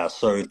mad at how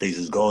certain things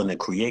is going, to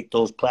create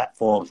those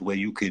platforms where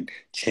you can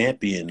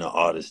champion the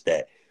artists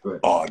that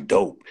are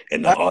dope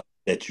and the artists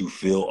that you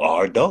feel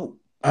are dope.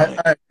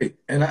 I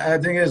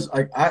think is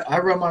like I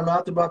run my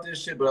mouth about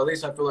this shit, but at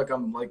least I feel like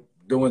I'm like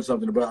doing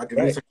something about it.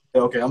 At least I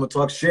can say, okay, I'm gonna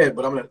talk shit,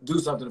 but I'm gonna do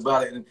something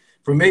about it. And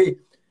for me,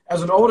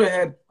 as an older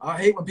head, I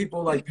hate when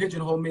people like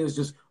pigeonhole me as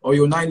just, oh,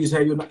 you're a 90s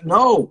head.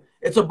 No,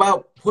 it's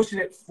about pushing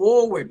it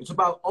forward. It's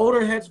about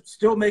older heads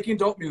still making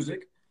dope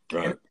music.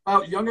 Right. And it's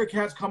about younger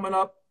cats coming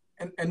up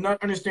and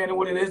not understanding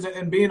what it is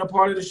and being a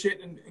part of the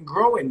shit and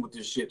growing with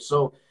this shit.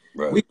 So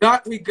we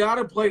got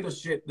to play the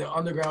shit, the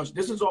underground shit.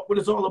 This is what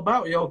it's all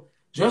about, yo.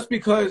 Just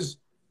because,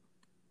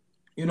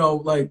 you know,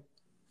 like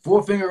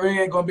Four Finger Ring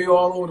ain't going to be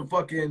all over the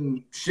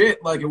fucking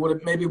shit like it would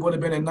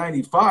have been in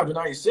 95 to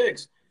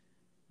 96.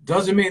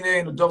 Doesn't mean they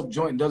ain't a dope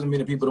joint. Doesn't mean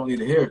that people don't need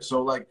to hear it.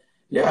 So, like,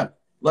 yeah,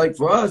 like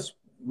for us,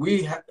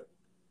 we had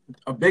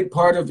a big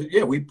part of it.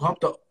 Yeah, we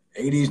pumped the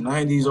 80s,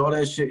 90s, all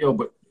that shit, yo.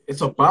 But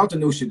it's about the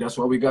new shit. That's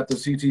why we got the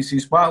CTC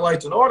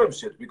spotlights and all them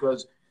shit,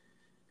 because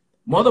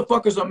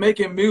Motherfuckers are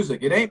making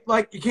music. It ain't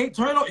like you can't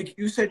turn on.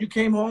 You said you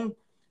came home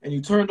and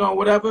you turned on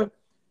whatever.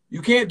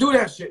 You can't do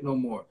that shit no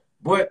more.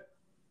 But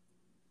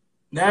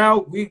now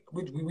we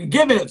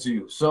giving it to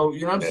you. So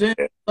you know what I'm saying?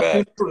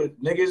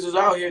 Niggas is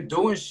out here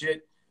doing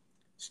shit,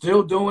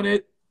 still doing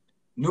it.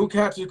 New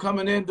cats are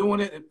coming in doing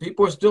it.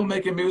 People are still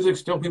making music.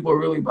 Still, people are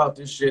really about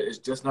this shit. It's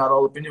just not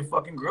all up in your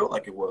fucking grill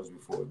like it was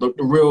before. Look,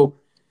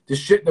 the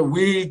shit that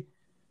we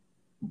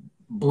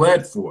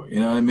bled for. You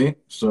know what I mean?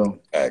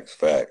 So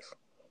facts.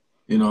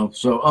 You know.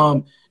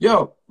 So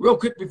yo, real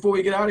quick before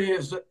we get out of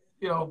here,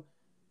 you know,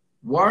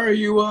 why are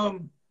you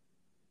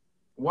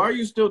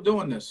still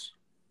doing this?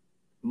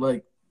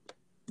 Like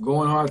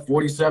going hard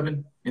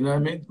 47. You know what I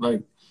mean?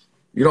 Like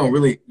you don't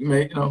really,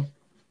 you know,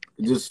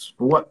 just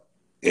for what?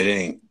 It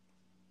ain't.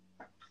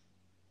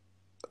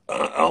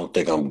 I don't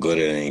think I'm good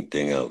at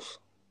anything else.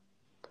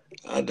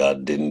 I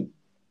didn't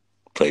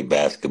play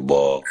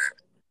basketball.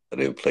 I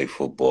didn't play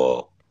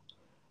football.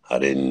 I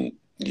didn't,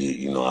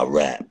 you know, I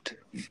rapped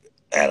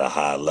at a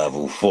high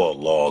level for a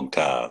long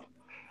time.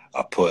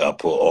 I put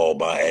all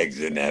my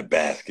eggs in that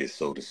basket,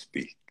 so to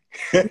speak.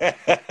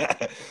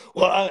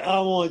 Well, I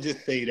don't want to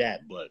just say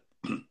that, but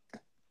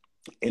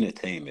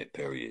entertainment,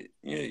 period.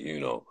 You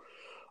know,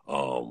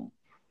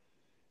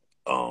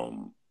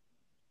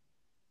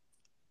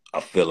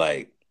 I feel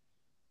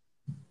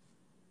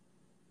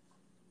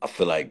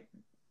like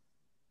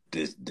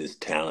this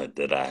talent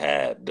that I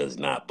have does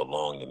not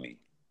belong to me.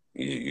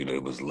 You know,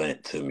 it was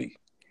lent to me.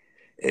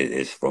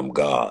 It's from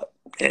God,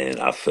 and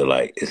I feel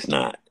like it's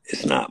not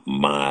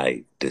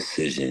my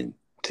decision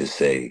to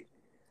say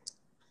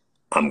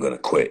I'm gonna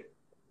quit.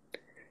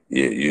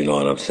 You know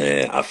what I'm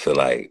saying? I feel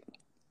like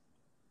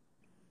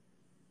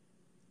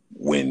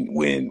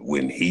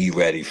when he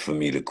ready for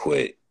me to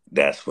quit,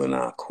 that's when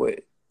I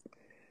quit.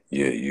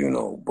 You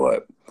know,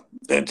 but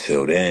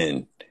until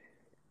then,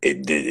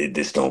 it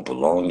just don't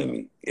belong to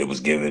me. It was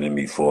given to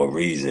me for a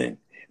reason.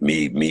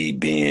 Me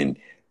being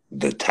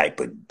the type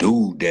of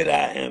dude that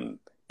I am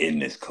in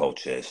this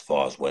culture, as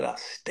far as what I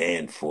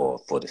stand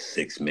for the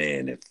 6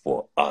 man and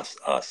for us,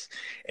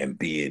 and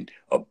being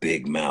a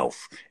big mouth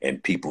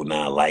and people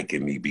not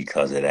liking me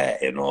because of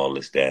that and all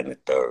this, that, and the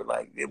third.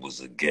 Like, it was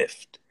a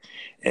gift,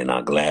 and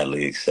I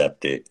gladly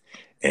accept it.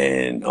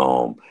 And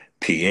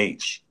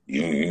PH,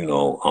 you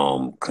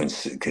know,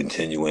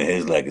 continuing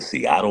his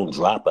legacy. I don't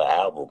drop an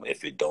album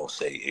if it don't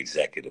say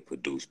executive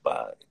produced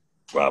by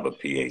Robert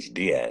P.H.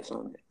 Diaz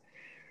on it.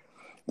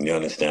 You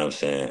understand what I'm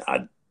saying?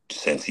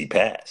 Since he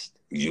passed,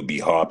 you'll be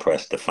hard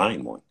pressed to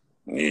find one.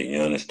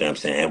 You understand what I'm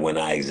saying? And when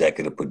I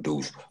executive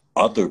produce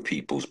other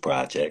people's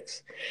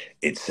projects,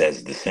 it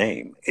says the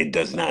same. It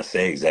does not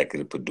say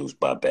executive produced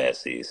by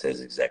Bassie. It says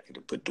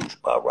executive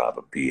produced by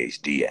Robert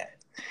P.H. Diaz.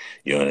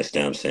 You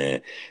understand what I'm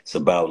saying? It's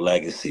about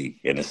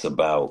legacy, and it's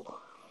about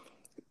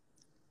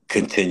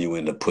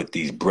continuing to put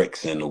these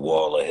bricks in the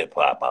wall of hip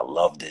hop. I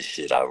love this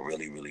shit. I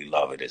really, really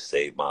love it. It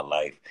saved my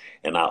life,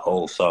 and I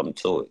owe something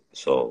to it.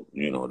 So,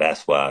 you know,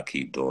 that's why I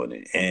keep doing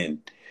it. And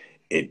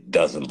it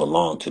doesn't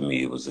belong to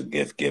me. It was a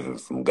gift given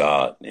from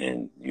God,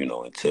 and you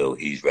know, until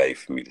He's ready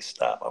for me to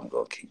stop, I'm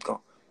gonna keep going.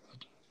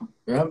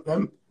 Yeah,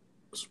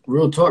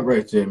 real talk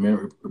right there,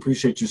 man.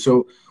 Appreciate you.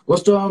 So,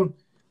 what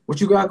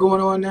you got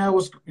going on now?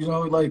 What's, you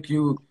know, like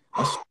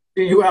I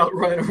see you out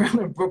running around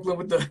in Brooklyn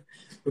with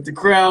the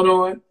crown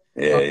on.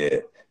 Yeah.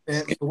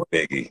 And Skinny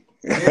Biggie.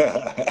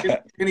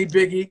 Skinny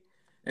Biggie.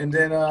 And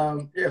then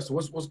yeah, so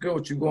what's good?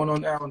 What you going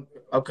on now and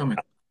upcoming?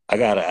 I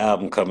got an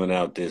album coming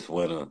out this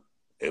winter.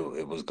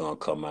 It was gonna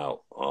come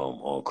out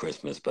on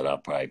Christmas, but I'll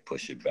probably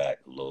push it back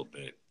a little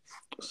bit,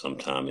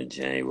 sometime in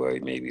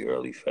January, maybe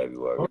early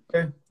February.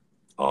 Okay.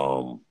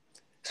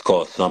 It's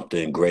called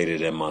Something Greater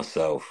Than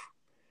Myself.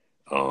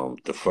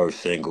 The first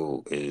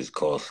single is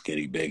called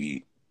Skinny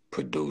Biggie,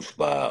 produced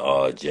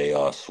by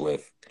J.R.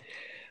 Swift.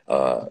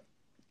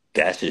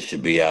 That shit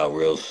should be out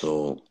real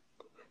soon.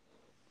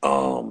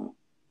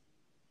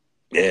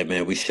 Yeah,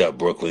 man, we shut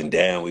Brooklyn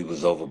down. We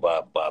was over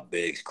by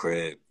Big's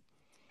crib.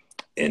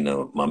 And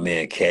my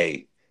man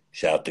K,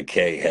 shout out to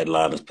K,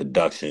 Headliners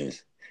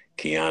Productions,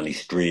 Kiani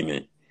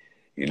Streaming.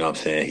 You know what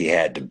I'm saying? He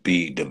had the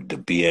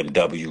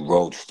BMW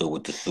Roadster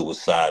with the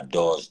suicide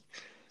doors,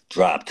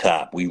 drop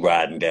top. We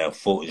riding down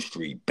Fulton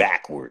Street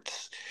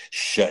backwards,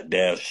 shut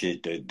down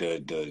shit.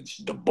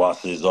 The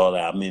buses, all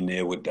that. I'm in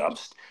there I'm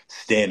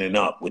standing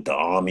up with the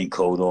army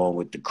coat on,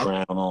 with the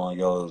crown on.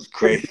 Yo, it was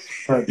crazy.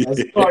 I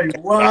saw you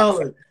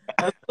wilding.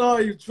 I saw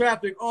you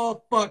traffic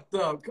all fucked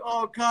up,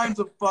 all kinds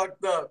of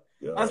fucked up.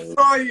 Yo, I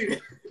saw you.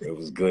 It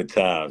was good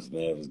times,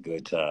 man. It was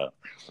good time.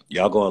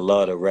 Y'all gonna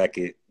love the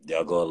record.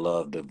 Y'all gonna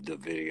love the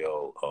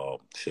video.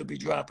 Should be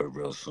dropping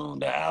real soon.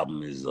 The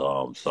album is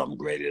Something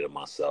Greater Than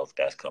Myself.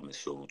 That's coming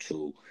soon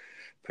too.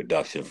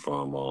 Production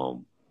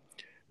from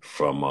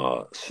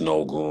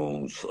Snow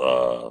Goons,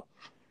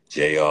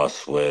 J.R.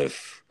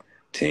 Swift,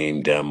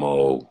 Team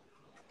Demo.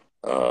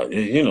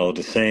 You know,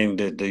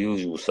 the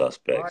usual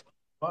suspects.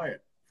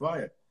 Fire.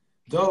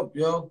 Dope,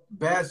 yo.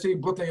 Bad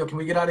Seed, Brooklyn, yo. Can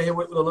we get out of here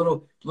with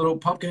a little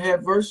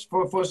Pumpkinhead verse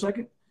for a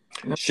second?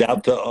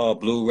 Shout to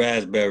Blue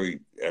Raspberry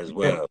as Yeah,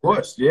 well. of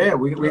course. Yeah,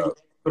 we with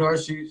her.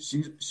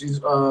 She's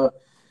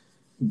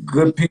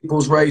good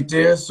people's right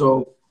there.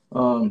 So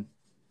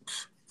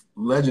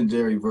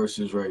legendary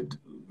verses, right?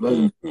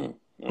 Legendary.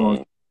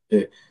 Mm-hmm.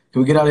 Yeah.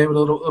 Can we get out of here with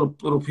a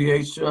little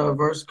PH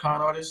verse,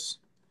 con artist?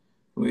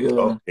 We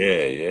Oh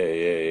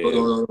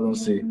yeah.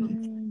 let's see.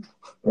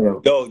 Yeah.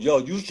 Yo,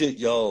 you should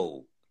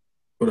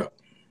What up?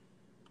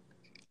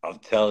 I'm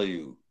telling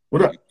you,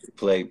 What you up? should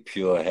play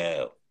Pure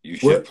Hell. You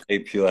should What? play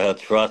Pure Hell.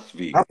 Trust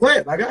me. I play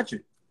it. I got you.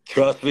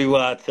 Trust me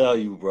when I tell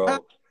you,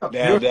 bro.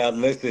 Now, You're,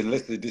 listen.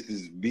 This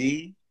is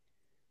me,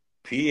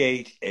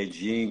 PH, and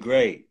Gene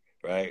Gray,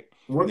 right?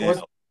 what Now, was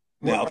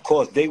now, what? of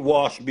course, they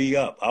wash me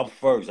up. I'm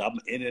first. I'm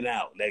in and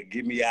out. Like,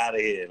 get me out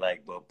of here.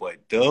 Like, but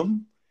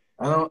them,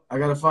 I don't. I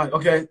gotta find.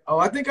 Okay. Oh,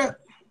 I think I. All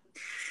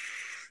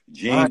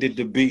Gene right. did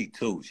the beat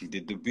too. She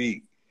did the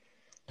beat.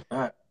 All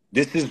right.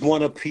 This is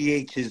one of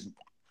PH's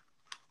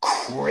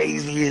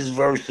craziest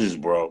verses,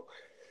 bro.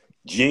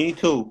 Gene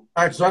too. All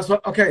right. So that's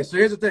what. Okay. So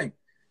here's the thing,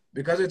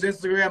 because it's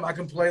Instagram, I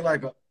can play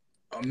like a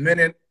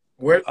minute.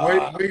 Where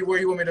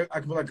you want me to?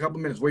 I can play like a couple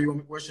minutes.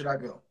 Where should I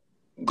go?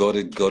 Go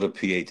to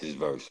PH's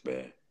verse,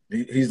 man.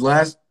 He's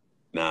last.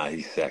 Nah,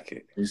 he's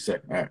second. He's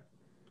second. All right.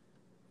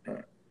 All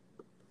right.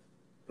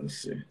 Let's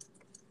see.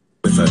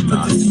 Oh, I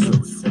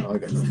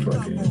got the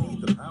fucking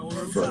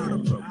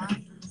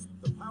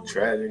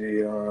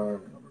tragedy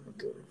on.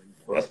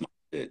 That's my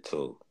shit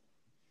too.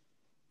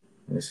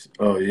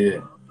 Oh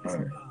yeah. All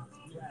right.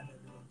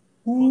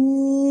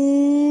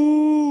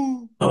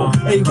 Ooh.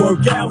 Ain't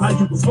work out how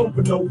you was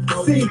hoping, though.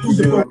 See through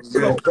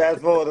the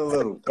Fast forward a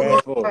little.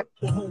 Fast forward.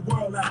 the whole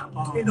world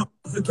out. Ain't no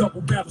a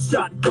double barrel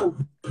shot and go.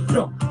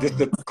 This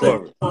the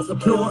chorus.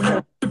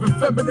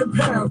 Feminine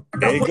pound.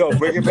 There you go.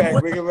 Bring it back.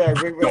 Bring it back.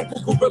 Bring it back.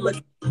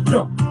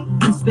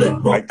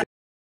 Right there.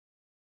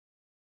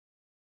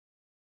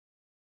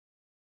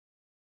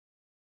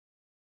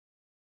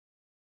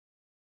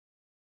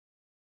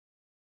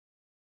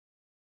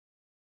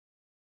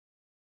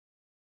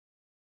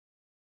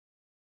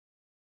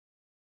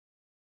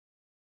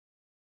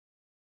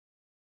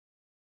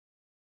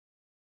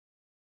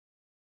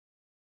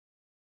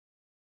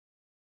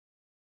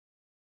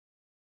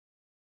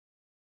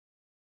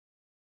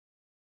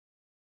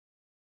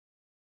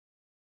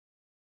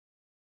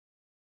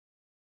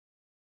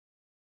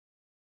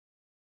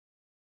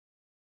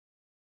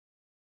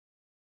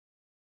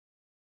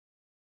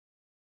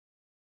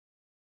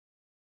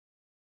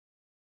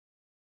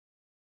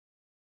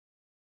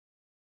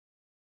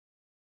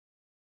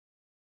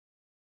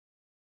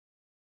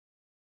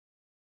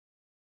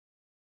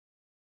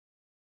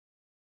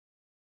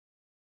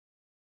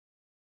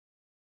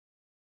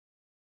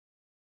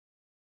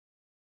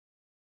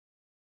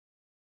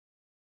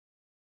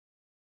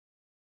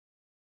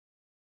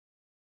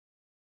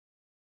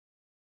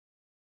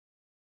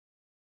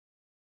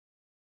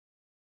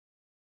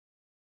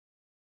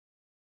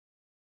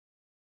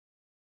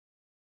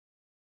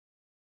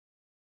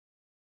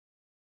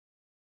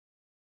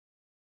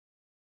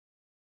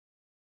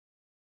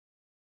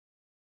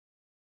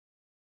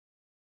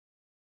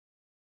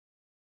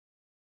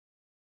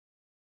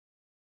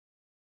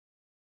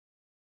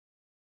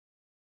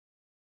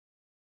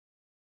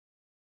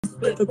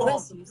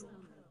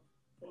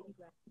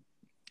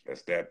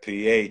 That's that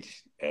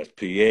PH. That's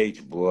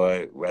PH,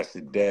 boy.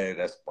 Rested dead.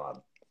 That's my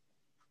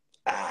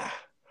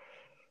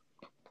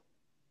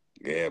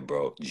Yeah,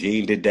 bro.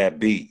 Gene did that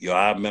beat. Yo,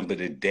 I remember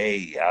the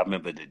day.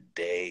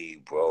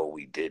 Bro.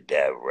 We did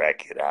that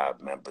record. I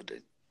remember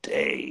the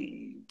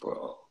day,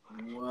 bro.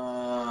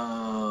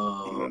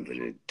 Wow. I remember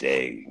the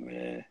day,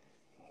 man.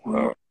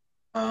 Wow.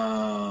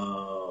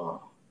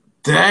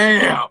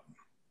 Damn.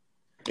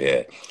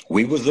 Yeah.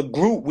 We was a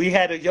group.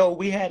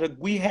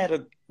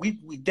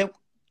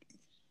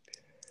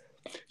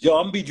 Yo,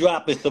 I'm gonna be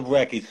dropping some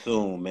records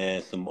soon,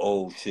 man. Some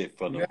old shit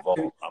from the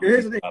vault.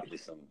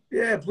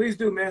 Yeah, please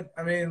do, man.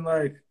 I mean,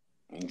 like,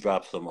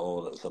 drop some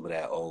of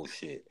that old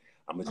shit.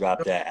 I'm gonna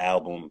drop that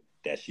album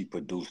that she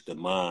produced the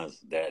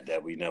Mons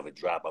that we never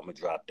drop. I'm gonna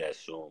drop that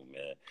soon,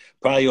 man.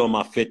 Probably on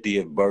my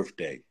 50th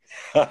birthday.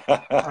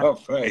 I'll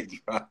probably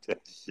drop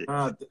that shit.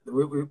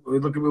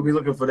 We'll be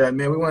looking for that,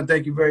 man. We want to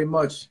thank you very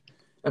much.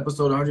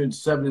 Episode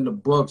 107 in the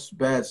books.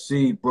 Bad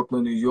Seed,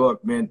 Brooklyn, New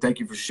York, man. Thank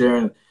you for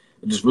sharing.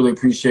 I just really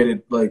appreciate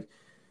it. Like,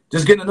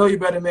 just getting to know you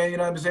better, man. You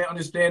know what I'm saying?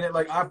 Understand it.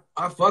 Like, I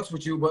fucks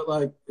with you, but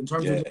like in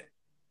terms of,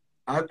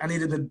 I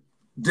needed to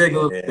dig a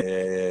little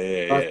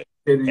bit.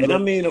 And I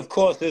mean, of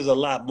course, there's a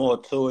lot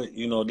more to it.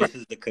 You know, this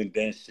is the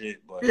condensed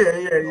shit. But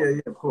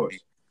yeah. Of course.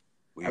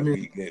 We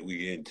get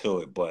into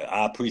it. But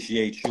I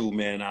appreciate you,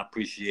 man. I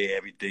appreciate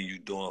everything you're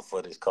doing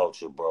for this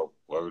culture, bro.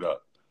 Word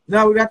up.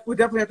 No, we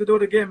definitely have to do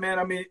it again, man.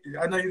 I mean,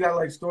 I know you got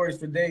like stories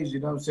for days. You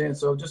know what I'm saying?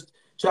 So just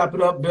chop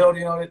it up, build.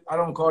 You know, I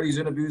don't call these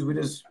interviews.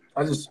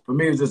 For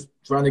me, it's just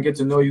trying to get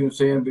to know you. And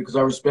saying because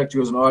I respect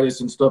you as an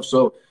artist and stuff.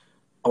 So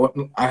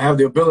I have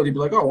the ability to be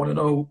like, oh, I want to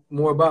know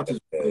more about this.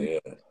 Yeah.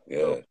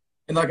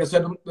 And like I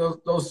said,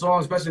 those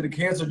songs, especially the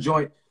Cancer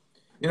joint,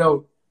 you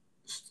know,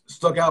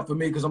 stuck out for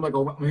me because I'm like,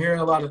 I'm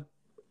hearing a lot of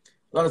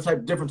lot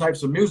of different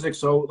types of music.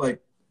 So like,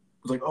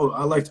 I was like, oh,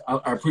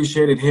 I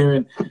appreciated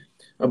hearing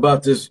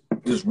about this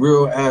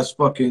real ass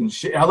fucking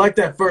shit. I like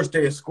that first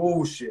day of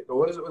school shit. Or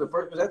what is it? Was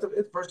that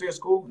the first day of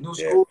school? New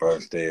school? Yeah,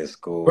 first day of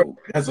school.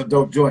 That's a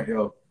dope joint,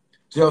 yo.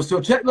 So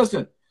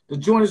listen, the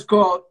joint is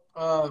called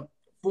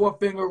Four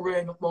Finger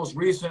Ring, most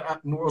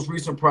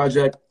recent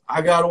project.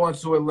 I got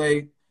onto it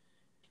late.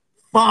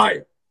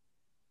 Fire.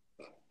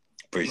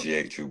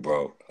 Appreciate you,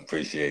 bro.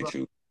 Appreciate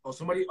you.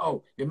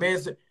 Your man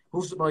said,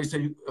 somebody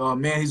said,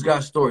 man, he's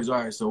got stories.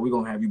 All right, so we're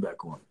going to have you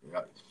back on.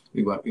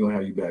 We're going to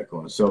have you back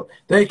on. So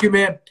thank you,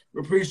 man.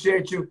 We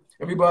appreciate you.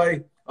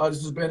 Everybody,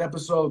 this has been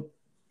episode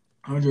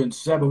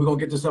 107. We're going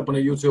to get this up on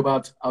the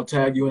YouTube. I'll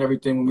tag you and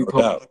everything when we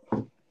post.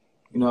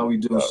 You know how we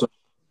do. So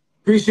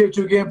appreciate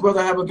you again,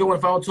 brother. Have a good one.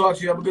 If I don't talk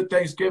to you, have a good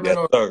Thanksgiving.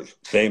 Yes, sir.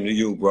 Same to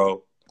you,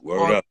 bro.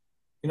 Word up.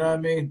 You know what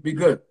I mean? Be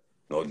good.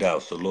 No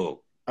doubt. Salute.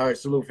 All right,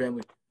 salute,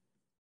 family.